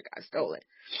Fire after it got stolen,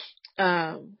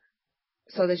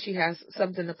 so that she has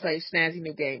something to play snazzy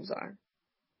new games on.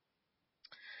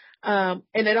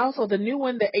 And then also the new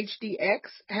one, the HDX,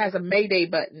 has a Mayday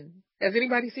button. Has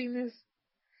anybody seen this?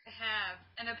 I have,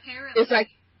 and apparently it's like.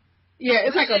 Yeah,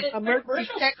 it's like a emergency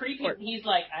text creepy. support. He's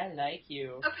like, I like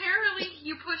you. Apparently,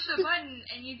 you push a button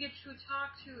and you get to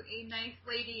talk to a nice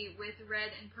lady with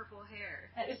red and purple hair.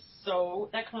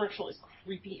 That commercial is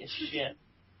creepy as shit.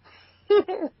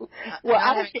 Well,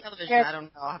 I don't have television. I don't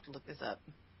know. I'll have to look this up.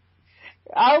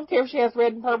 I don't care if she has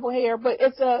red and purple hair, but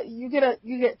it's you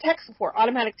get text support,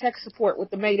 automatic text support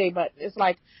with the Mayday button. It's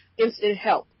like instant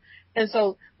help. And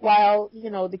so while,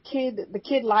 the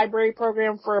kid library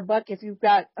program for $1 if you've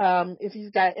got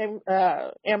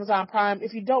Amazon Prime,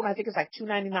 if you don't, I think it's like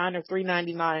 $2.99 or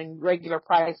 $3.99 regular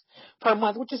price per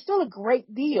month, which is still a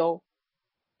great deal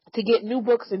to get new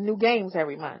books and new games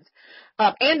every month.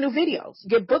 And new videos.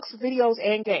 Get books, videos,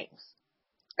 and games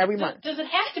every month. Does it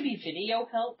have to be video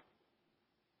help?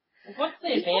 What's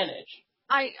the advantage?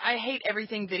 I hate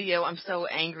everything video. I'm so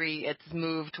angry it's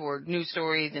moved toward news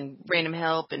stories and random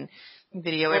help and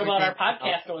video. What everything. about our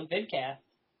podcast going vidcast?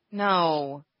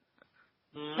 No.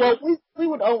 Well, we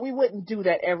wouldn't do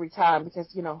that every time because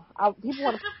people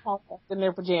want to podcast in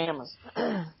their pajamas.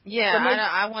 Yeah,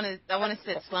 I want to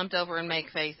sit slumped over and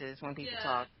make faces when people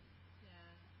talk.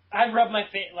 Yeah. I rub my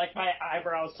my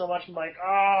eyebrows so much. I'm like,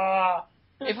 ah.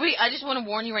 I just want to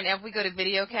warn you right now, if we go to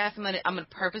videocast, I'm gonna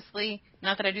purposely,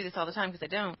 not that I do this all the time because I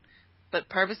don't, but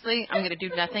purposely, I'm gonna do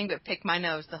nothing but pick my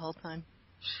nose the whole time.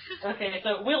 Okay,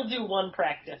 so we'll do one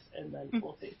practice and then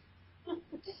we'll see.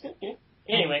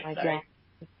 Anyway, sorry.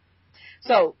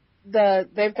 So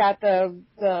they've got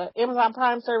the Amazon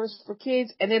Prime service for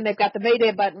kids, and then they've got the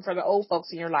Mayday button for the old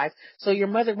folks in your life. So your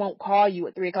mother won't call you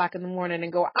at 3:00 in the morning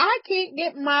and go, I can't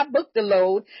get my book to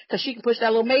load, because she can push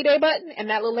that little Mayday button, and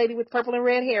that little lady with purple and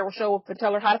red hair will show up and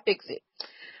tell her how to fix it.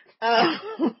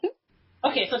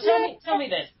 Okay, so tell me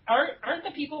this: aren't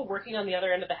the people working on the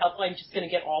other end of the helpline just going to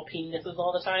get all penises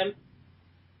all the time?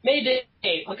 Mayday,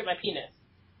 look at my penis.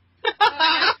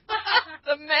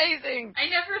 That's amazing. I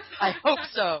never thought. I hope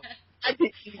so.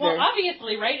 Well,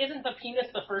 obviously, right? Isn't the penis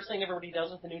the first thing everybody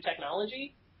does with the new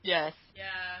technology? Yes. Yeah.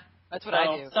 That's what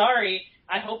I do. Sorry.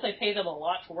 I hope they pay them a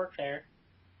lot to work there.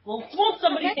 Well, won't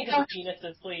somebody think of the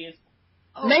penises, please?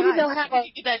 Oh, maybe guys, they'll have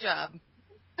get that job.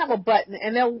 Have a button,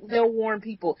 and they'll warn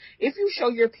people if you show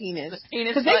your penis. The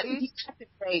penis button. They can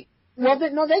deactivate. Well,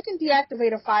 they can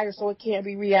deactivate a fire so it can't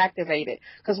be reactivated.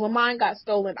 Because when mine got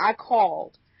stolen, I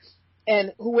called,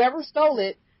 and whoever stole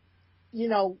it,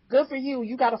 good for you.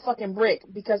 You got a fucking brick,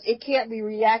 because it can't be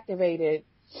reactivated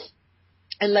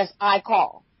unless I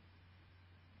call.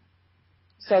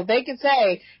 So they can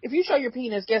say, if you show your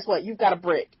penis, guess what? You've got a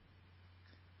brick.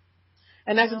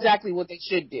 And that's exactly what they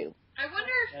should do. I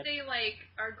wonder if they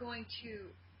are going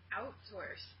to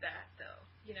outsource that though,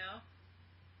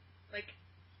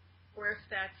 or if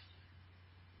that's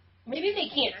maybe they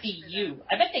can't see you.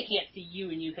 I bet they can't see you,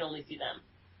 and you can only see them.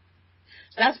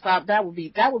 That would be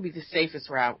the safest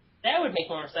route. That would make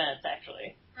more sense,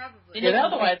 actually. Probably. And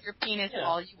otherwise, your penis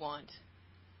all you want.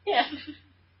 Yeah.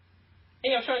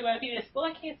 Hey, I'm showing my penis. Well,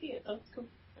 I can't see it, so it's cool.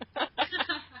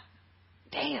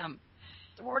 Damn.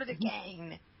 The word of the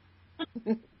gang.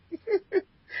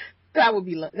 That would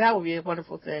be a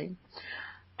wonderful thing.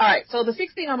 All right, so the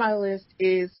 6th thing on my list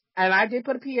is, and I did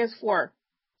put a PS4,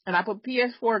 and I put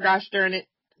PS4, gosh darn it,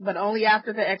 but only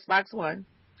after the Xbox One,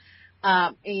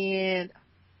 and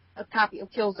a copy of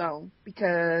Killzone,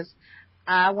 because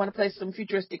I want to play some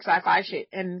futuristic sci-fi shit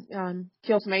and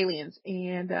kill some aliens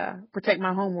and protect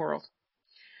my home world.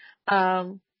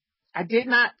 I did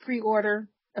not pre-order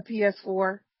a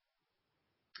PS4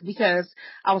 because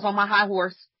I was on my high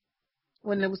horse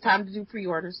when it was time to do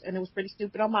pre-orders, and it was pretty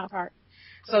stupid on my part.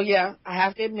 So yeah, I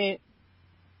have to admit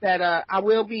that I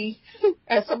will be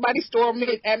at somebody's store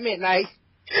at midnight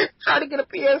trying to get a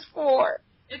PS4.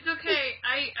 It's okay.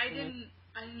 I didn't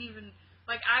even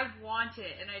I want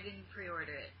it and I didn't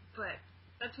pre-order it, but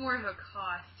that's more of a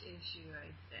cost issue,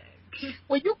 I think.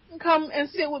 Well, you can come and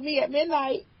sit with me at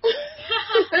midnight.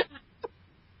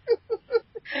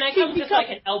 Can I come just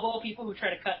and elbow people who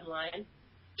try to cut in line?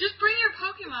 Just bring your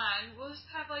Pokemon. We'll just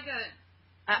have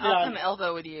I'll come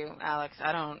elbow with you, Alex.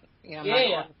 I don't, I'm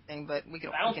not anything, but we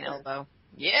can elbow.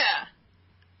 Yeah.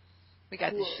 We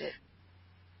got this shit.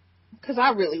 Because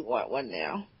I really want one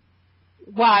now.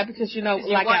 Why? Because, you know,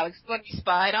 like Alex. What you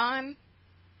spied on?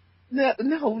 No,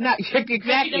 not exactly.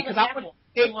 Because I want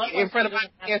it in front of my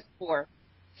PS4.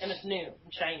 And it's new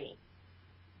and shiny.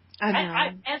 I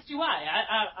know. As do I.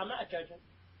 I'm not judging.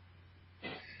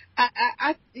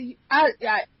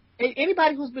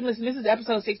 Anybody who's been listening, this is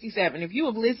episode 67. If you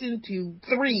have listened to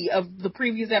 3 of the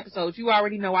previous episodes, you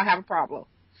already know I have a problem.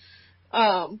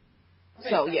 So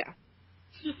yeah.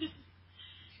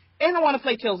 And I want to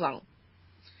play Killzone.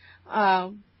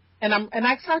 And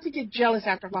I start to get jealous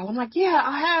after a while. I'm like, yeah,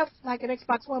 I have like an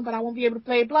Xbox One, but I won't be able to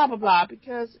play blah blah blah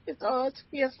because it's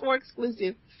PS4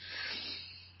 exclusive.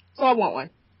 So I want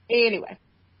one. Anyway.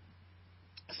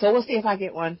 So we'll see if I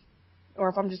get one. Or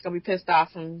if I'm just going to be pissed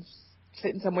off from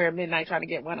sitting somewhere at midnight trying to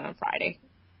get one on Friday.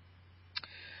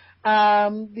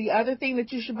 The other thing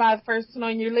that you should buy first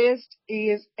on your list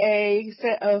is a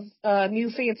set of new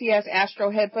fancy-ass Astro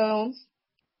headphones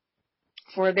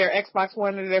for their Xbox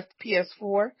One and their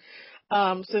PS4.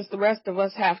 Since the rest of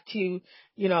us have to,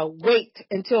 you know, wait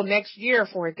until next year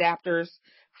for adapters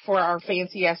for our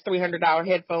fancy-ass $300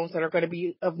 headphones that are going to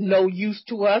be of no use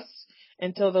to us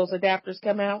until those adapters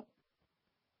come out.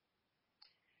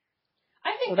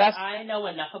 I think that I know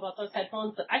enough about those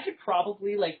headphones that I could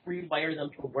probably, like, rewire them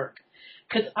to work.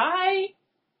 Because I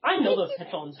know those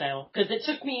headphones now. Because it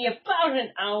took me about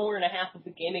an hour and a half of the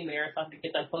gaming marathon to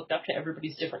get them hooked up to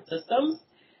everybody's different systems.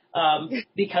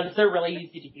 Because they're really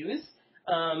easy to use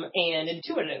and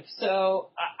intuitive. So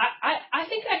I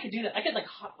think I could do that. I could, like,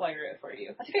 hotwire it for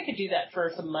you. I think I could do that for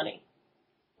some money.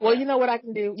 Well, you know what I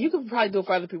can do? You can probably do it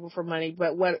for other people for money,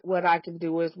 but what I'll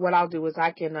do is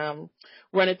I can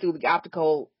run it through the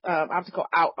optical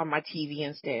out on my TV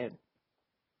instead.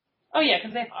 Oh yeah,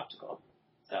 because they have optical.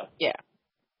 So yeah,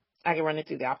 I can run it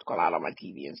through the optical out on my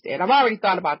TV instead. I've already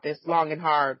thought about this long and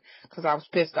hard because I was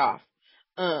pissed off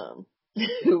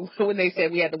when they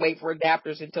said we had to wait for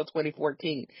adapters until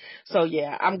 2014. So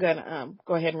yeah, I'm gonna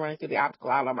go ahead and run it through the optical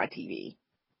out on my TV.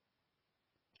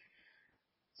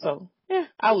 So yeah,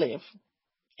 I'll live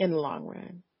in the long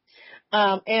run.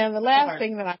 And the last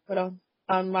thing that I put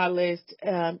on my list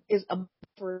is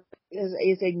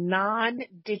a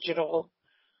non-digital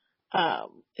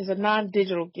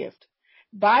gift.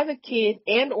 Buy the kid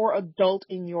and or adult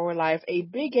in your life a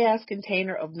big ass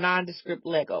container of nondescript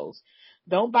Legos.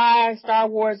 Don't buy Star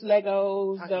Wars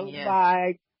Legos.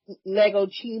 Buy Lego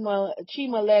Chima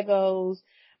Legos.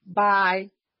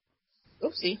 Buy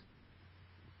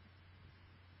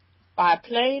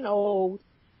plain old,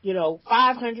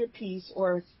 500 piece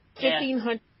or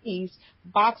 1,500 piece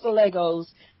box of Legos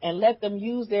and let them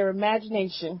use their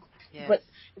imagination. Yes. But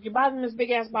if you buy them this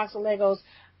big ass box of Legos,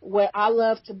 what I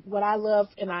love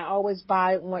and I always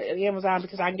buy on Amazon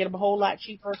because I can get them a whole lot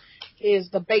cheaper is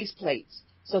the base plates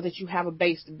so that you have a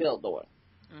base to build on.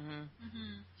 Mm-hmm.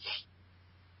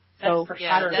 So that's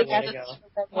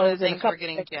one of the things we're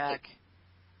getting Jack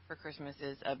for Christmas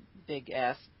is a big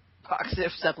ass box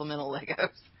of supplemental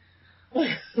Legos.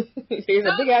 Here's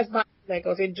a big ass box of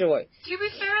Legos. Enjoy. To be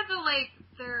fair,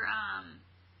 they're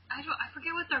I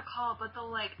forget what they're called, but the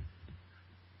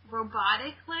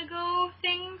robotic Lego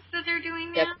things that they're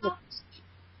doing now. Yep.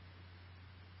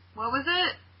 What was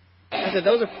it? I said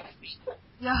those are.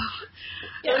 No.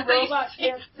 Yeah, the robot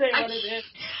can't say what it is.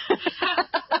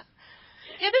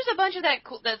 Yeah, there's a bunch of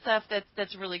that stuff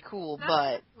that's really cool,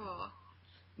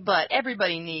 But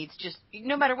everybody needs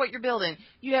no matter what you're building,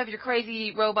 you have your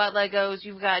crazy robot Legos,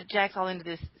 you've got Jack's all into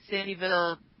this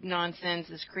Cityville nonsense,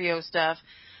 this Creo stuff,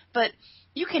 but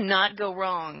you cannot go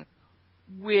wrong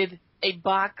with a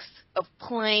box of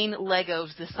plain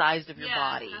Legos the size of your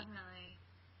body. Definitely.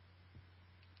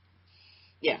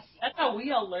 Yeah. That's how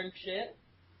we all learn shit.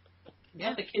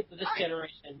 Yeah. The kids of this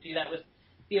generation do that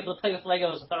be able to play with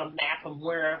Legos without a map of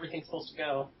where everything's supposed to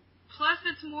go. Plus,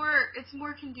 it's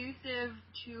more conducive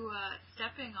to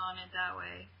stepping on it that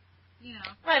way,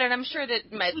 Right, and I'm sure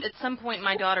that at some point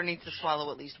my daughter needs to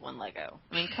swallow at least one Lego.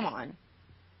 I mean, come on.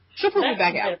 She'll put me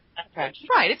back out. Okay.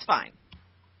 Right, it's fine.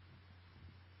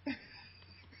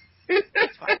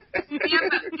 It's fine.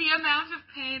 The amount of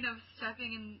pain of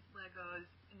stepping in Legos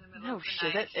in the middle of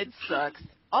the night. It sucks.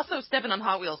 Also, stepping on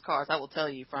Hot Wheels cars, I will tell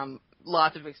you from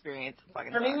lots of experience.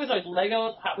 For me, it was like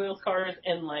Legos, Hot Wheels cars,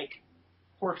 and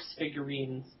horse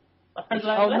figurines.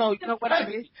 No, you know what I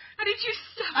mean? How did you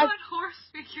step on horse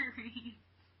figurines?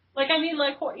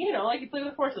 You play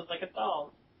with horses like a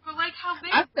doll. But how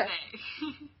big are they?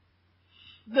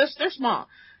 They're small,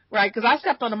 right? Because I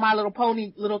stepped on a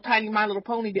little tiny My Little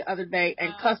Pony the other day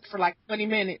and cussed for 20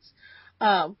 minutes.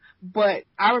 But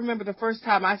I remember the first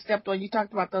time I stepped on, you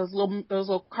talked about those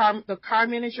little car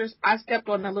miniatures. I stepped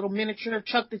on a little miniature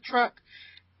Chuck the Truck,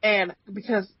 and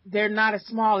because they're not as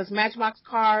small as Matchbox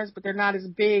cars, but they're not as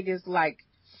big as like,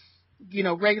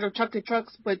 regular Chuck the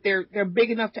Trucks, but they're big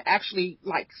enough to actually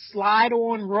like slide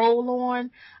on, roll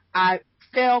on. I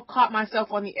caught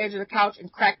myself on the edge of the couch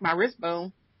and cracked my wrist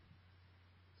bone.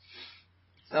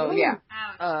 So yeah.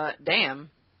 Ouch.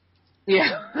 Damn.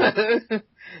 Yeah.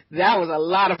 That was a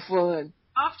lot of fun.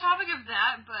 Off topic of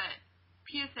that, but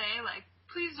PSA, like,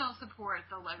 please don't support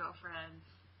the Lego Friends.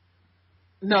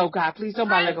 No, God, please don't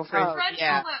buy Lego Friends. Friends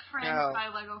yeah. will let friends No. buy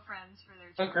Lego Friends for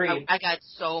their children. Agreed. I got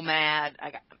so mad.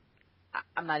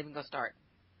 I'm not even gonna start.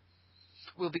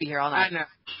 We'll be here all night. I know.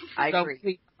 I Don't agree.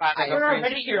 please buy Lego We're Friends.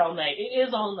 already here all night. It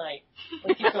is all night.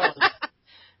 Let's keep going.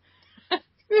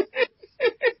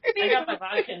 I got my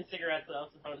vodka and cigarettes though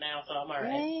now, so I'm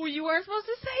alright. Oh, you weren't supposed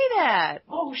to say that.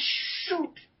 Oh,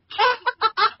 shoot.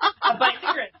 By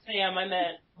cigarettes, Sam, I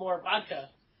meant more vodka.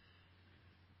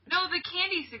 No, the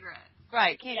candy cigarette.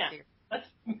 Right, can't Yeah. you? That's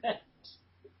meant.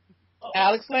 Oh,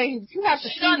 Alex Lane, you have to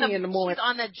She's see on me in the morning. She's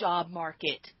on the job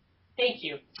market. thank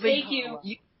you. Thank you.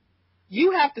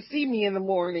 You have to see me in the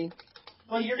morning.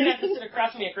 Well, you're going to have to sit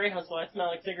across from me at Greyhouse while I smell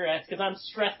like cigarettes, because I'm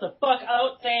stressed the fuck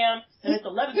out, Sam, and it's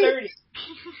 11:30.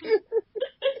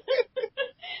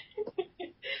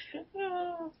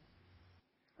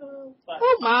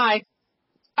 Oh my.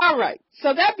 All right.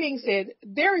 So that being said,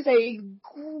 there is a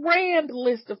grand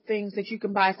list of things that you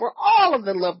can buy for all of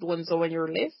the loved ones on your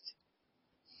list.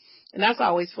 And that's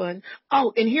always fun.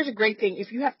 Oh, and here's a great thing.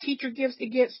 If you have teacher gifts to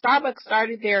get, Starbucks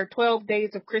started their 12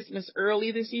 days of Christmas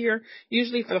early this year.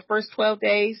 Usually for the first 12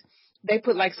 days, they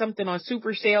put like something on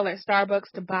super sale at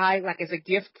Starbucks to buy like as a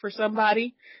gift for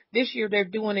somebody. This year they're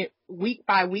doing it week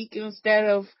by week instead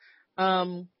of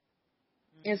the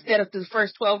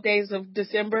first 12 days of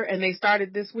December, and they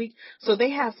started this week. So they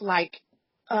have like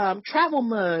travel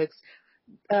mugs,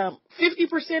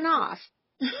 50% off.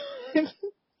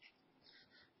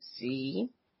 See?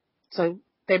 So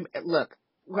they look.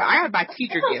 Well, I gotta buy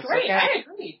teacher gifts. Great. Okay. I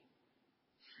agree.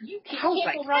 You can't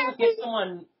go wrong with giving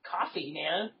someone coffee,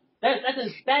 man.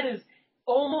 That is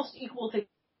almost equal to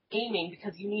gaming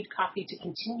because you need coffee to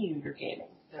continue your gaming.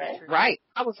 Right? Right.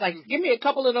 I was like, give me a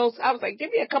couple of those. I was like,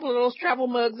 give me a couple of those travel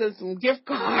mugs and some gift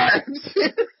cards.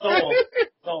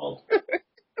 Sold.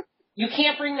 You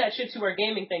can't bring that shit to our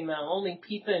gaming thing though. Only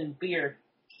pizza and beer.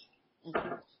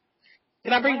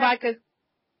 Can I bring vodka?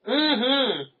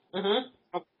 Yeah,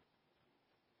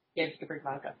 you can bring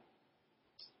vodka.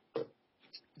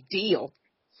 Deal.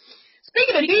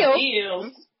 Speaking of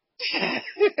deals.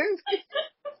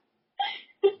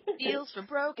 Deals for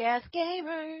broke ass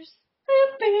gamers.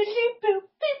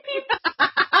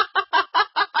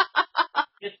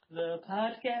 It's the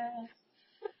podcast.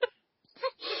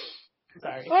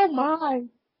 Sorry. Oh my.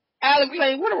 Alex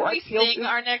Lane, what are we sing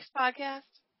our next podcast?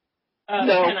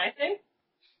 No. Can I sing?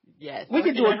 Yes. We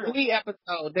can do a Glee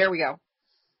episode. There we go.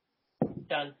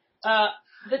 Done.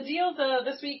 The deals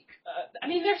this week, I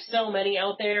mean, there's so many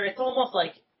out there. It's almost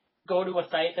like go to a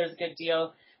site, there's a good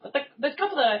deal. But the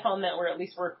couple that I found that were at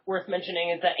least worth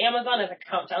mentioning is that Amazon has a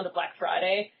countdown to Black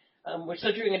Friday, which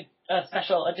they're doing a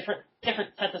special, different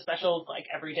sets of specials like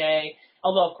every day.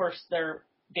 Although, of course, their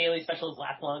daily specials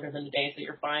last longer than the day, so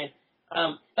you're fine.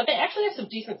 But they actually have some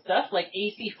decent stuff. Like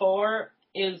AC4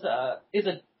 is I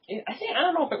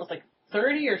don't know if it was like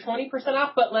 30 or 20%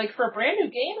 off, but like for a brand new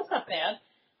game, it's not bad.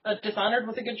 Dishonored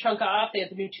was a good chunk off. They had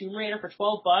the new Tomb Raider for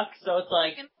 $12, so it's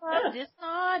like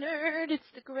Dishonored.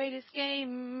 It's the greatest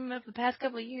game of the past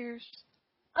couple of years.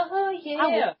 Oh yeah. I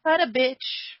will cut a bitch.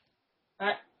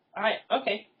 Alright,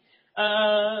 okay.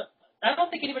 I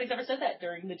don't think anybody's ever said that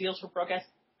during the Deals for Broadcast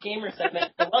Gamer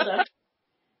segment. So well done.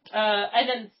 And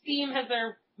then Steam has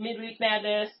their Midweek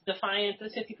Madness. Defiance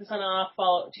is 50% off.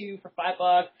 Fallout 2 for $5.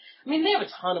 I mean, they have a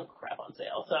ton of crap on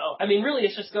sale. So, I mean, really,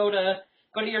 it's just go to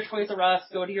your Toys R Us,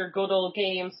 go to your Good Old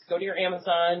Games, go to your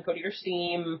Amazon, go to your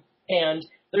Steam, and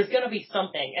there's going to be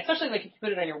something. Especially like if you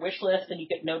put it on your wish list and you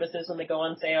get notices when they go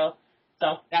on sale.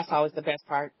 So that's always the best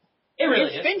part. It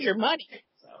really you is. Spend your money.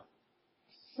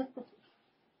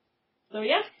 So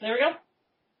yeah, there we go.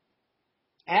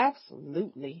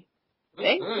 Absolutely.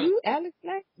 Thank you, Alex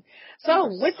Lane. So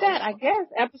with that, I guess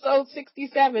episode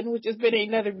 67, which has been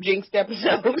another jinxed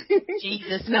episode.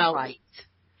 Jesus Christ.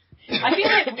 I feel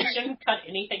like we shouldn't cut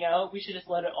anything out. We should just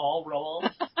let it all roll.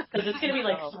 Because it's going to be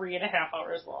like 3.5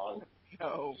 hours long.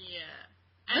 No. Yeah.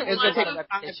 And It's going to take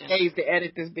 5 days to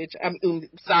edit this bitch. To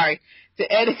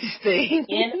edit this thing.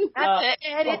 You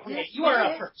are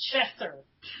a professor.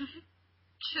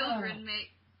 Children may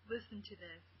listen to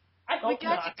this. I We hope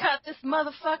got not. to cut this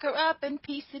motherfucker up and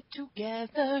piece it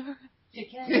together.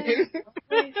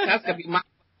 That's gonna be my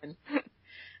fun.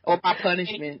 Or my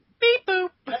punishment. Beep boop.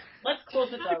 Let's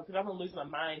close it out because I'm gonna lose my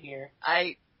mind here.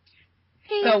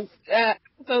 So,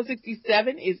 episode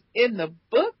 67 is in the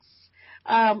books.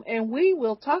 And we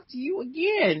will talk to you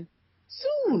again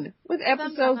soon with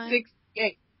episode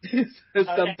 68.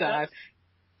 Sometime.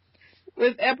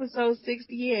 With episode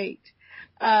 68.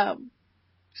 But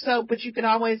you can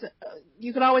always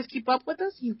keep up with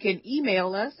us. You can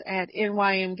email us at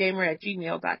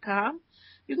nymgamer@gmail.com.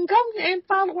 You can come and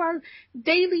follow our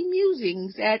daily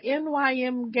musings at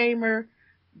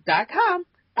nymgamer.com.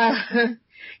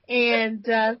 And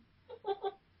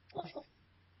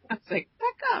I say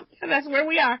 .com. That's where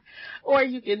we are. Or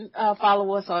you can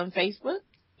follow us on Facebook.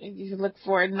 You can look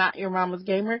for Not Your Mama's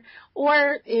Gamer.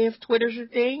 Or if Twitter's your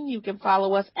thing, you can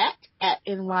follow us at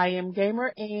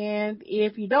NYMGamer. And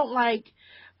if you don't like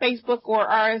Facebook or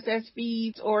RSS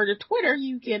feeds or the Twitter,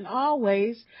 you can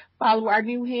always follow our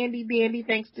new handy dandy,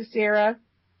 thanks to Sarah,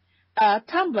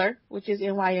 Tumblr, which is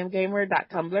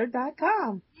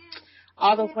nymgamer.tumblr.com.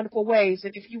 All those wonderful ways.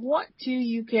 And if you want to,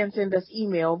 you can send us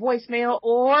email, voicemail,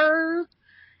 or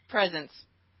Presents.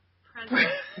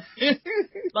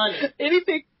 Money.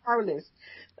 Anything harmless.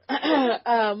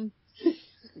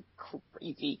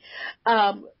 Crazy.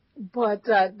 But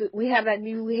we have that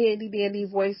new handy dandy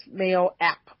voicemail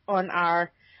app on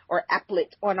our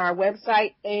applet on our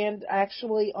website and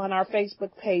actually on our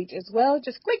Facebook page as well.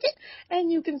 Just click it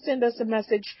and you can send us a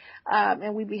message,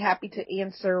 and we'd be happy to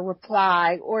answer,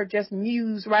 reply, or just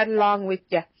muse right along with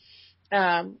you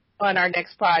on our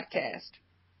next podcast.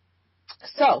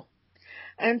 So,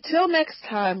 until next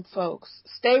time, folks,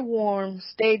 stay warm,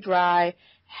 stay dry,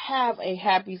 have a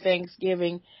happy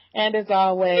Thanksgiving, and as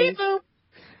always,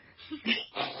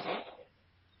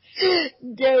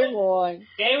 game on.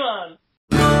 Game on.